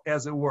wall,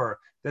 as it were,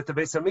 that the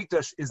Beis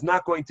Hamikdash is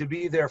not going to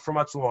be there for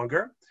much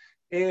longer,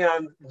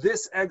 and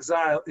this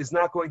exile is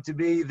not going to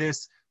be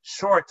this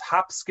short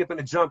hop, skip, and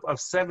a jump of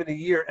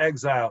 70-year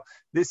exile.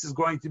 This is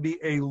going to be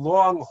a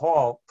long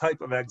haul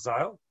type of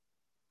exile.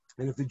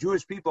 And if the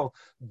Jewish people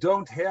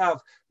don't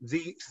have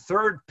the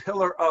third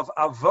pillar of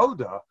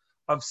avoda,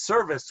 of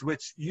service,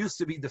 which used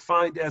to be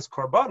defined as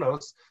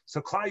korbanos,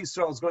 so Klal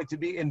Yisrael is going to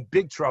be in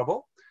big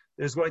trouble.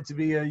 There's going to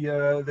be an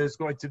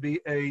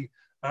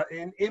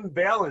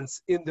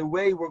imbalance in the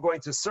way we're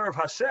going to serve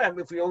Hashem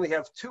if we only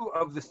have two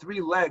of the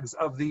three legs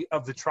of the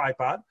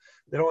tripod,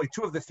 that only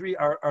two of the three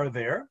are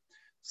there.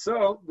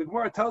 So the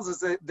Gemara tells us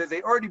that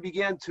they already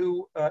began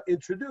to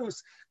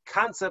introduce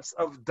concepts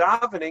of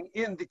davening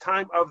in the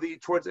time of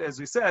towards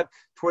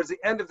the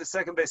end of the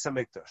second Beis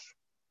Hamikdash.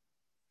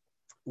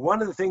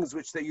 One of the things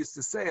which they used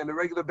to say on a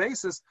regular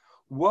basis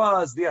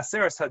was the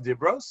Aseres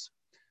HaDibros.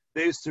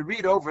 They used to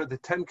read over the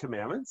 10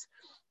 Commandments.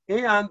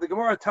 And the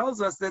Gemara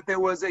tells us that there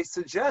was a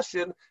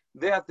suggestion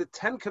that the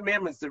 10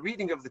 Commandments, the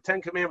reading of the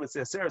 10 Commandments,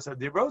 the Aseres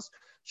HaDibros,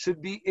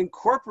 should be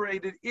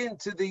incorporated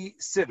into the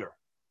Siddur.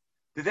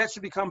 That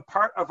should become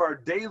part of our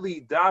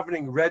daily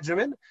davening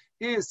regimen,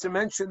 is to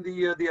mention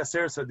the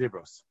Aseres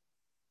HaDibros.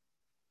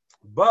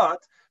 But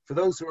for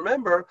those who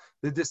remember,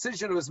 the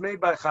decision was made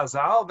by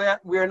Chazal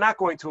that we are not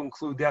going to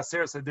include the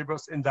Aseres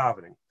HaDibros in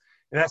davening.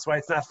 And that's why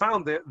it's not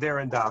found there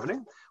in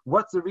davening.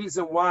 What's the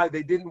reason why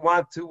they didn't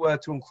want to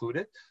include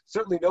it?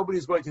 Certainly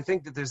nobody's going to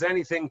think that there's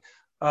anything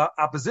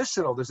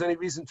oppositional, there's any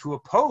reason to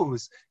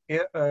oppose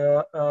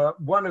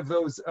one of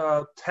those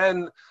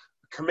 10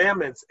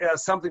 commandments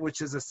as something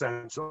which is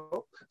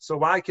essential. So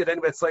why could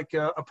anybody, it's like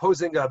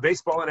opposing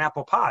baseball and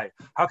apple pie.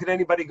 How could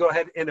anybody go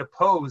ahead and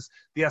oppose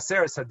the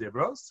Aseres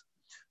HaDibros?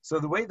 So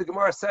the way the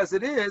Gemara says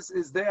it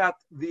is that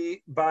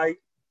by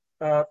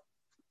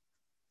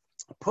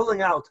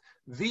pulling out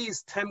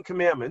these 10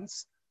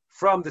 commandments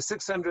from the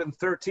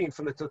 613,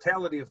 from the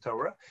totality of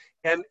Torah,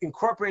 and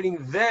incorporating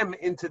them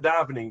into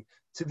davening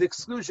to the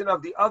exclusion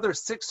of the other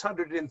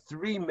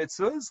 603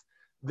 mitzvahs,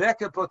 that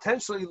could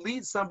potentially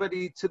lead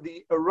somebody to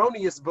the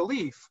erroneous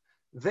belief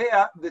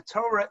that the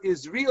Torah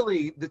is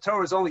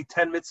only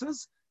 10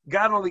 mitzvahs.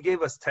 God only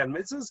gave us 10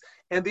 mitzvahs,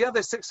 and the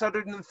other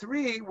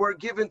 603 were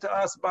given to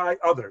us by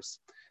others.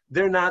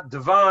 They're not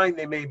divine.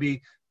 They may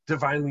be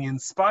divinely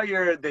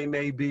inspired. They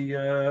may be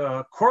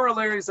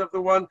corollaries of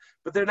the one,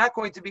 but they're not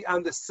going to be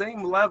on the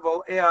same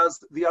level as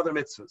the other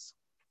mitzvahs,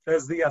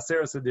 as the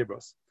Aseres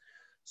HaDibros.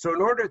 So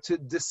in order to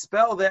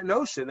dispel that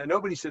notion that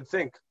nobody should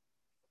think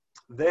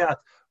that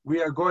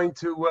we are going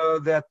to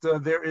there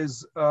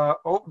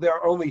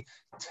are only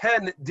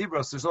 10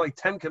 dibros, there's only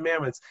 10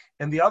 commandments,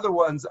 and the other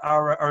ones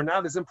are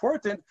not as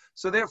important,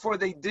 so therefore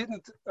they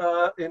didn't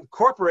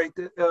incorporate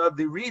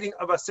the reading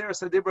of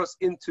Aseres HaDibros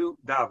into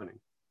davening.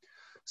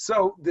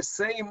 So the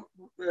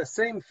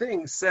same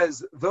thing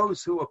says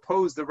those who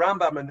oppose the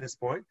Rambam at this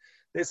point.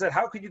 They said,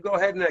 how could you go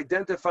ahead and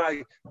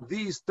identify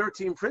these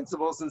 13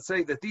 principles and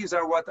say that these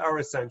are what are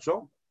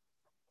essential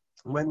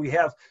when we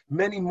have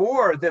many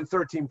more than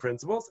 13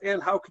 principles?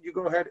 And how could you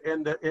go ahead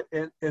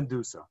and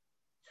do so?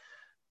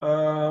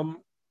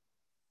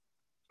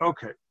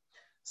 Okay.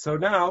 So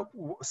now,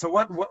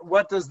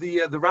 what does the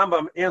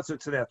Rambam answer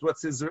to that?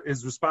 What's his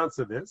response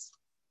to this?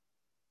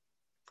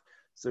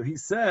 So he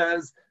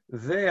says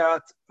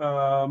that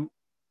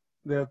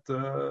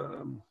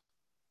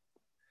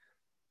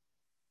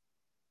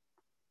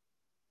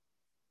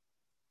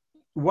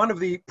one of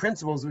the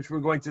principles which we're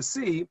going to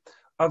see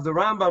of the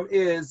Rambam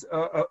is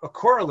a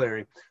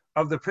corollary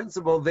of the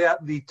principle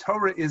that the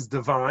Torah is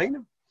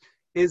divine,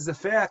 is the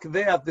fact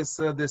that this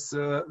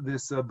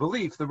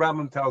belief, the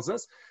Rambam tells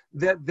us,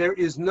 that there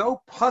is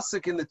no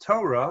pasuk in the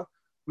Torah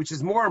which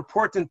is more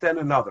important than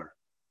another.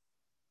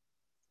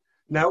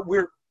 Now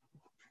we're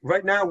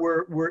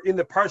in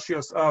the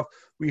parshios of,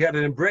 we had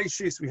it in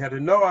Breishis, we had it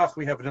in Noach,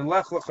 we have it in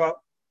Lech Lecha.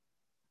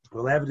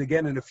 We'll have it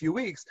again in a few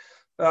weeks.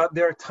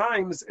 There are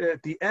times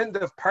at the end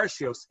of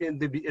Parshios, at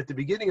the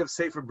beginning of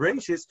Sefer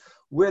Breishis,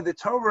 where the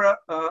Torah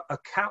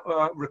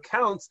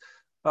recounts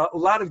a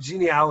lot of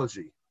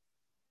genealogy.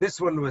 This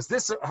one was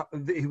this.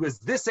 He was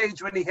this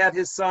age when he had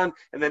his son,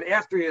 and then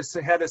after he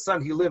had his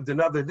son, he lived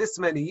another this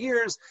many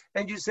years.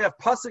 And you just have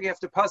pasuk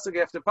after pasuk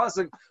after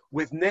pasuk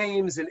with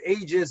names and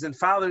ages and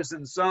fathers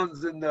and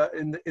sons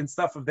and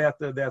stuff of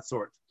that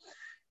sort.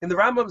 And the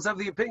Rambam's of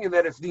the opinion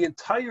that if the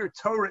entire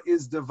Torah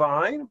is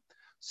divine,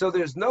 so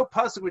there's no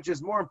pasuk which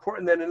is more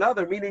important than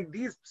another, meaning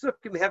these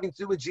psukim having to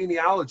do with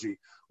genealogy,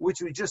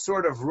 which we just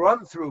sort of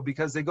run through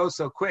because they go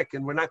so quick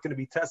and we're not going to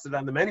be tested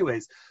on them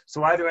anyways.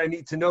 So why do I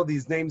need to know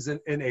these names and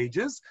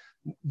ages?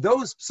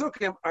 Those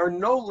psukim are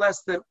no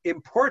less than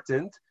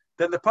important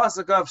than the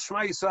pasuk of Shema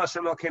Yisrael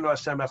Hashem Elokeinu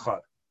Hashem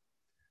Echad.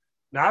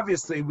 Now,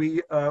 obviously,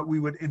 we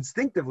would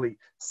instinctively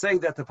say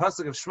that the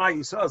pasuk of Shema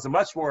Yisrael is a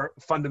much more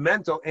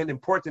fundamental and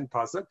important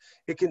pasuk.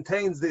 It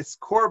contains this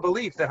core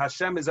belief that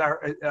Hashem is our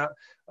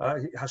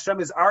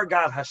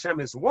God,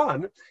 Hashem is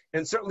one,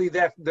 and certainly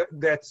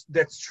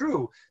that's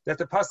true. That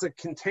the pasuk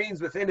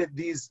contains within it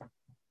these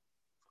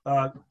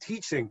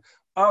teaching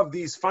of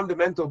these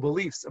fundamental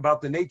beliefs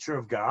about the nature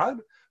of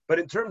God. But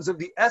in terms of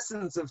the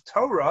essence of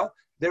Torah,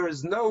 there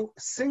is no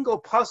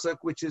single pasuk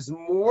which is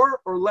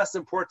more or less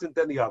important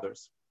than the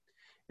others.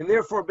 And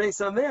therefore,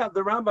 based on that,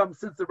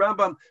 since the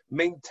Rambam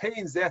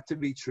maintains that to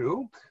be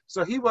true,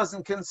 so he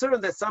wasn't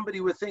concerned that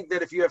somebody would think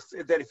that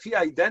if he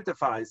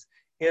identifies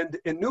and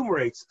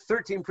enumerates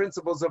 13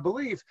 principles of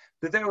belief,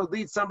 that would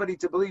lead somebody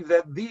to believe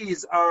that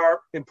these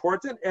are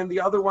important and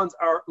the other ones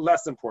are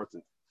less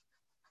important.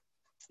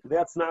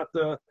 That's not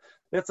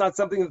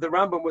something that the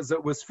Rambam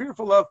was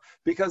fearful of,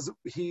 because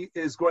he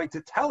is going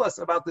to tell us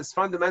about this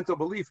fundamental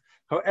belief,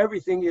 how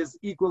everything is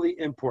equally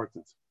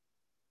important.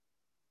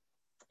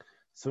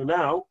 So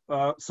now,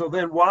 so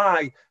then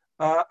why,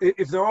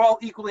 if they're all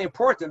equally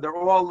important, they're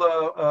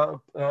all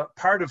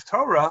part of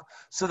Torah,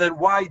 so then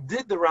why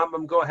did the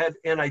Rambam go ahead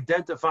and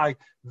identify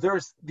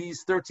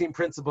these 13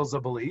 principles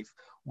of belief?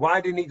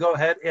 Why didn't he go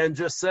ahead and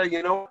just say,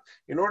 in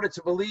order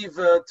to believe,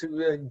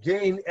 to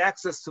gain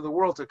access to the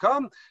world to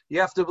come, you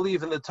have to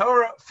believe in the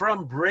Torah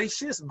from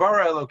Breishis,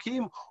 Bara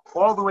Elokim,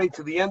 all the way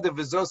to the end of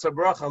Vizos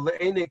HaBracha,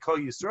 Le'enei Kol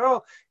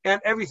Yisrael,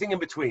 and everything in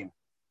between.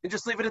 And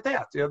just leave it at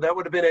that. That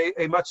would have been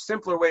a much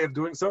simpler way of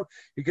doing so.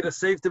 He could have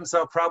saved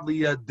himself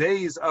probably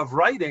days of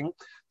writing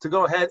to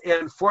go ahead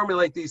and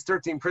formulate these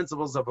 13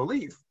 principles of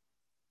belief.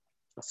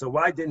 So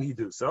why didn't he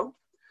do so?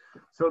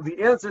 So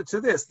the answer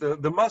to this, the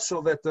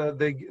mashal that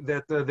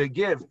they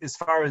give as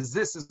far as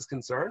this is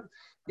concerned,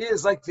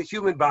 is like the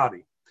human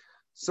body.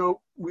 So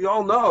we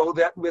all know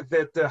that with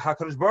that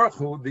HaKadosh Baruch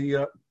Hu,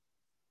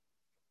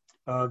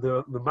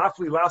 the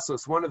Mafli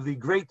Lasos, one of the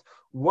great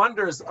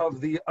wonders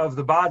of the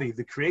body,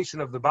 the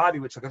creation of the body,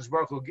 which HaKadosh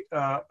Baruch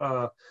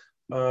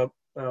Hu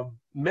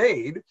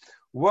made,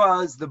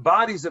 was the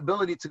body's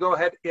ability to go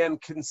ahead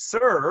and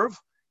conserve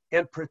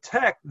and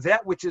protect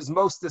that which is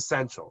most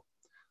essential.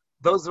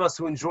 Those of us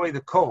who enjoy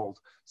the cold,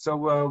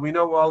 so we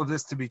know all of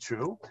this to be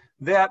true,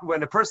 that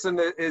when a person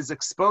is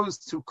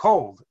exposed to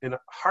cold, in a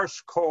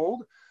harsh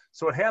cold,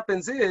 so what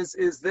happens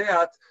is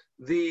that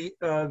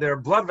their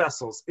blood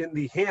vessels in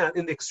the hand,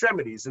 in the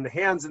extremities, in the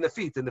hands and the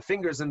feet, and the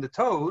fingers and the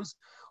toes,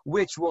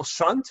 which will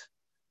shunt,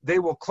 they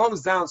will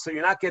close down, so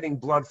you're not getting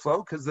blood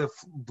flow, because the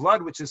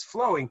blood which is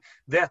flowing,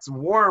 that's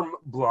warm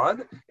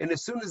blood. And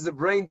as soon as the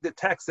brain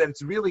detects that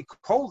it's really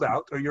cold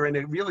out, or you're in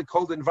a really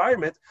cold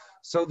environment,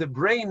 so the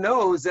brain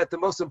knows that the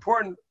most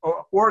important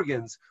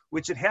organs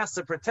which it has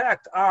to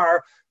protect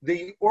are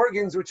the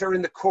organs which are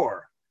in the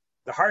core.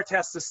 The heart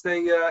has to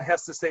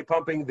stay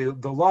pumping,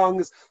 the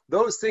lungs,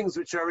 those things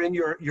which are in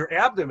your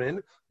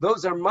abdomen,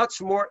 those are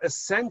much more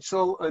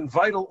essential and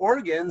vital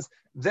organs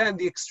than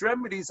the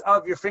extremities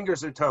of your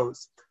fingers or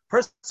toes.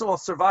 Person will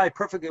survive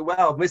perfectly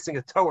well missing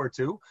a toe or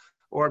two,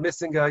 or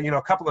missing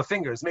a couple of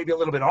fingers, maybe a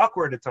little bit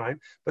awkward at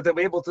time, but they'll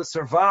be able to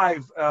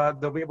survive,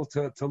 they'll be able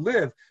to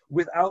live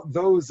without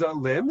those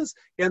limbs.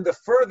 And the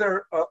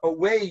further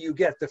away you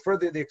get, the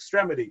further the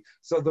extremity,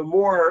 so the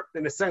more,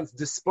 in a sense,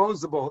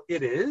 disposable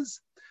it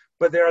is.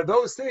 But there are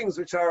those things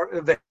which are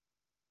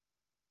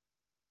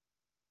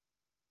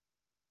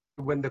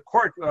when the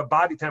core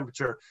body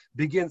temperature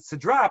begins to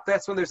drop,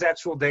 that's when there's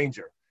actual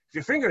danger. If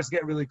your fingers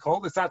get really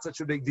cold, it's not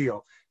such a big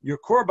deal. Your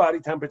core body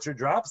temperature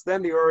drops,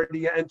 then you're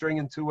already entering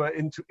into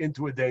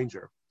a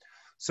danger.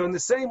 So in the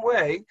same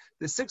way,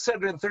 the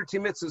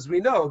 613 mitzvahs,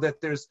 we know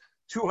that there's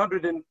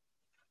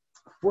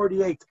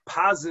 248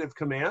 positive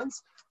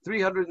commands,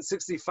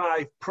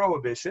 365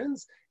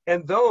 prohibitions,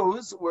 and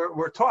those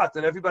were taught,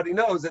 and everybody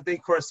knows that they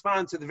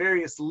correspond to the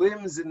various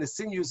limbs and the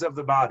sinews of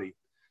the body.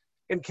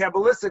 And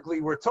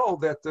Kabbalistically, we're told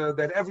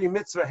that every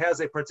mitzvah has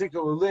a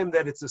particular limb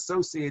that it's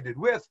associated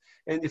with,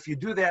 and if you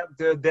do that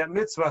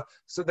mitzvah,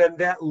 so then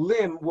that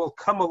limb will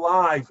come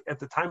alive at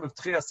the time of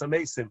Tchias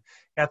HaMesim,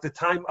 at the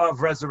time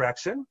of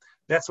resurrection.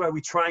 That's why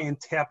we try and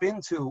tap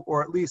into,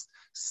 or at least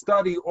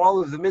study all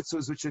of the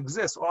mitzvahs which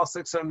exist, all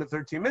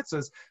 613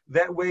 mitzvahs.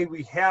 That way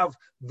we have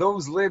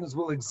those limbs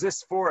will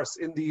exist for us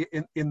in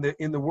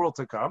the world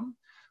to come.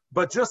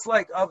 But just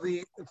like of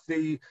the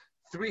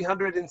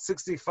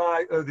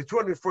 365, the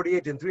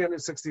 248 and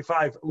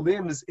 365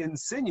 limbs in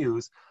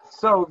sinews,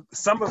 so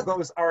some of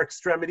those are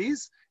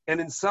extremities,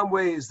 and in some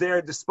ways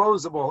they're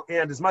disposable.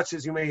 And as much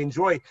as you may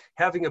enjoy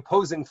having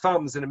opposing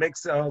thumbs, and it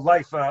makes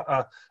life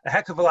a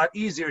heck of a lot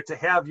easier to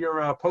have your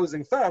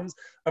opposing thumbs,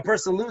 a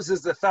person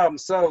loses the thumb,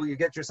 so you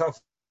get yourself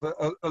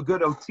a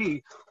good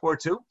OT or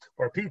two,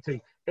 or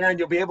PT, and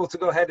you'll be able to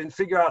go ahead and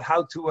figure out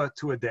how to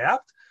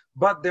adapt.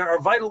 But there are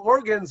vital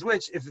organs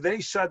which, if they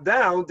shut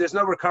down, there's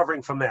no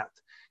recovering from that.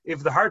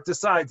 If the heart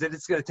decides that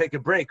it's going to take a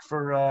break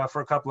for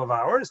a couple of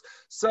hours,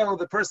 so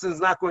the person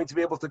is not going to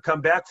be able to come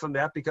back from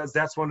that, because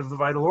that's one of the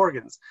vital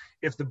organs.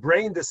 If the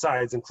brain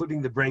decides,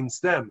 including the brain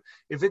stem,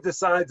 if it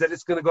decides that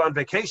it's going to go on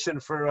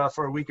vacation for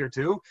a week or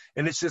two,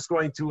 and it's just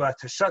going to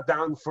shut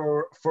down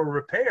for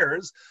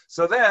repairs,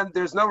 so then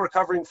there's no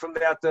recovering from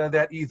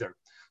that either.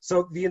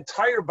 So the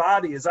entire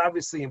body is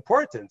obviously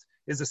important,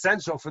 is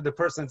essential for the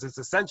person's, it's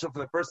essential for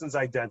the person's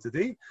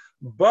identity.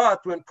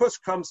 But when push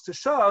comes to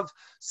shove,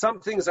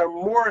 some things are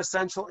more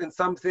essential and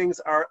some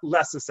things are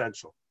less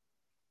essential.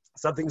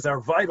 Some things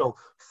are vital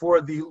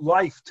for the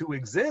life to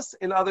exist,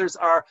 and others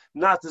are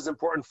not as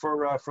important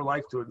for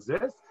life to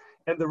exist.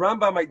 And the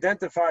Rambam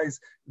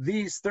identifies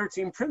these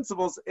 13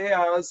 principles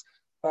as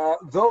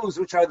those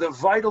which are the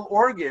vital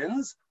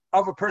organs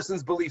of a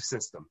person's belief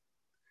system.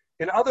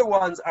 And other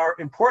ones are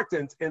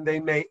important, and they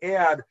may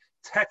add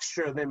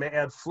texture, they may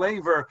add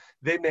flavor,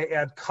 they may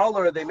add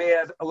color, they may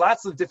add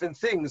lots of different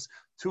things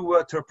to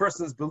a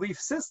person's belief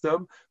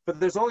system, but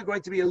there's only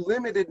going to be a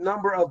limited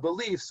number of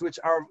beliefs which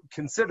are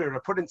considered or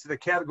put into the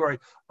category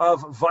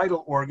of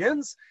vital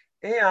organs.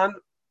 And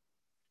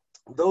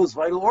those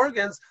vital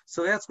organs,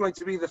 so that's going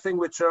to be the thing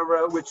which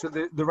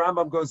the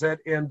Rambam goes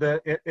ahead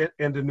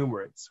and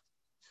enumerates.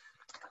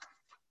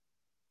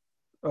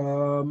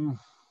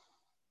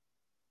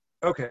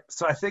 Okay,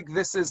 so I think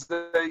this is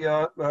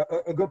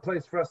a good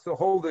place for us to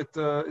hold it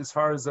as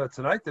far as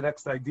tonight. The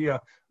next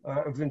idea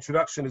of the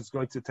introduction is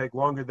going to take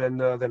longer than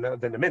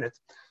a minute,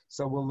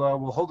 so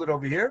we'll hold it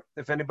over here.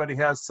 If anybody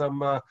has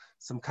some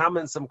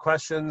comments, some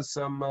questions,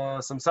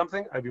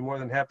 something, I'd be more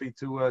than happy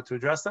to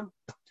address them.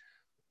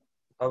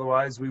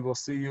 Otherwise, we will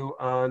see you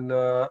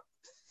on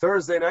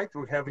Thursday night.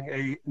 We're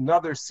having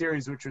another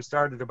series which we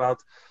started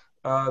about.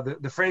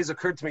 The phrase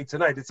occurred to me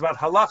tonight. It's about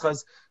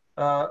halachas.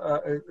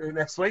 An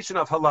explanation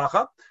of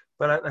halacha,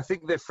 but I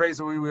think the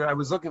phrase I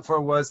was looking for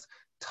was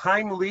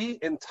timely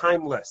and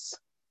timeless.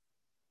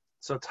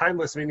 So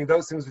timeless meaning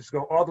those things which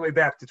go all the way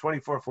back to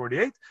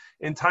 2448,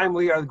 and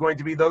timely are going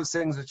to be those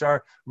things which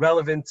are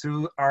relevant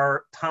to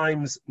our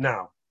times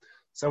now.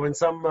 So in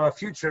some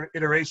future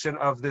iteration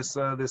of this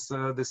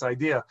this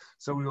idea,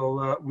 so we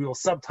will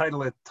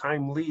subtitle it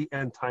Timely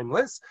and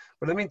Timeless.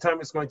 But in the meantime,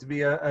 it's going to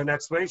be an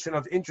exploration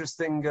of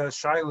interesting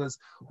shilas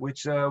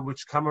which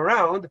come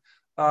around.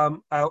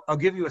 I'll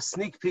give you a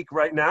sneak peek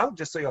right now,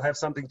 just so you'll have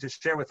something to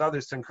share with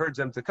others to encourage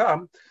them to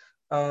come.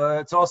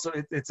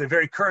 It's a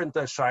very current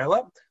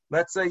shaila.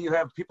 Let's say you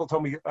have, people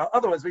told me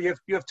otherwise, but you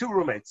have two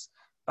roommates.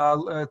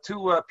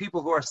 Two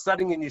people who are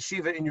studying in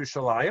yeshiva in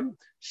Yerushalayim,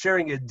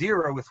 sharing a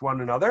dira with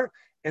one another,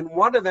 and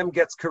one of them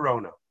gets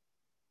corona.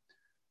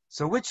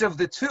 So which of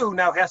the two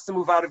now has to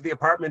move out of the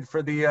apartment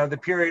for the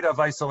period of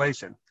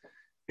isolation?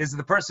 Is it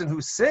the person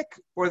who's sick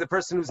or the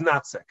person who's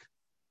not sick?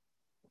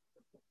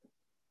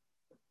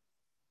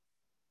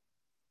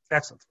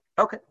 Excellent.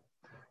 Okay.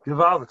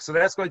 So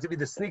that's going to be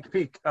the sneak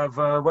peek of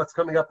what's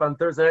coming up on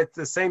Thursday night at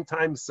the same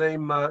time,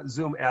 same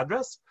Zoom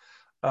address.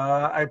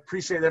 I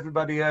appreciate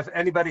everybody. If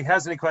anybody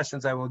has any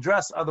questions, I will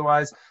address.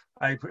 Otherwise,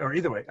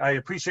 either way, I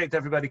appreciate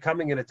everybody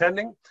coming and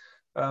attending.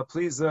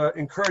 Please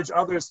encourage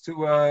others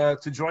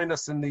to join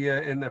us in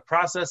the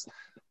process.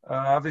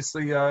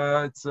 Obviously,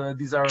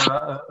 these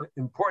are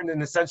important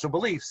and essential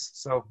beliefs.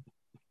 So,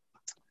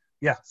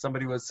 yeah,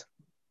 somebody was.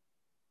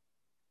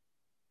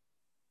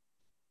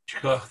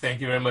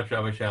 Thank you very much,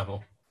 Rabbi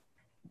Shaffel.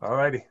 All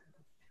righty.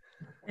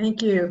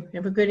 Thank you.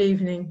 Have a good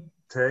evening.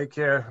 Take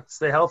care.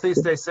 Stay healthy.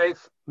 Stay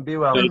safe. Be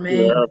well. Thank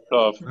you.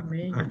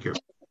 Thank you.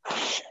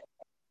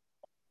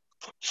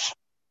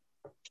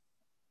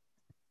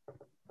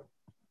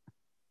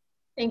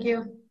 Thank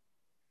you.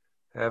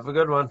 Have a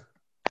good one.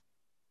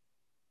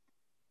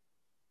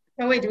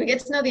 Oh, wait, do we get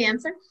to know the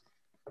answer?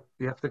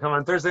 You have to come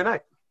on Thursday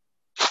night.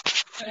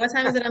 What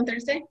time is it on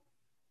Thursday?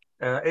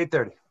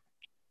 8:30.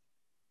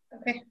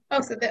 Okay.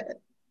 Oh, so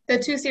the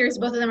two series,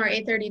 both of them are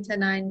 8:30 to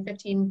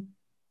 9:15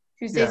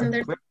 Tuesdays and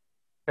Thursdays?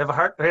 I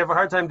have a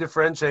hard time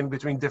differentiating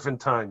between different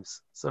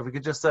times. So if we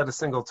could just set a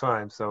single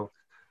time. So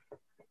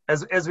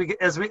as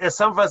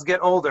some of us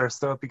get older,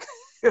 so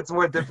it's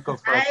more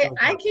difficult for us.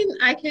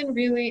 I can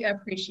really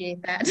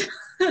appreciate that.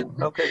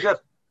 Okay, good.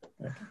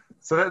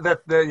 So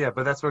but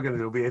that's what we're gonna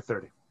do. It'll be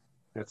 8:30.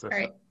 That's it. All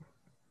right.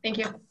 Thank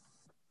you.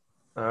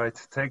 All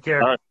right. Take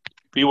care. All right.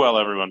 Be well,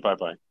 everyone.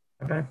 Bye-bye.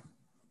 Bye-bye.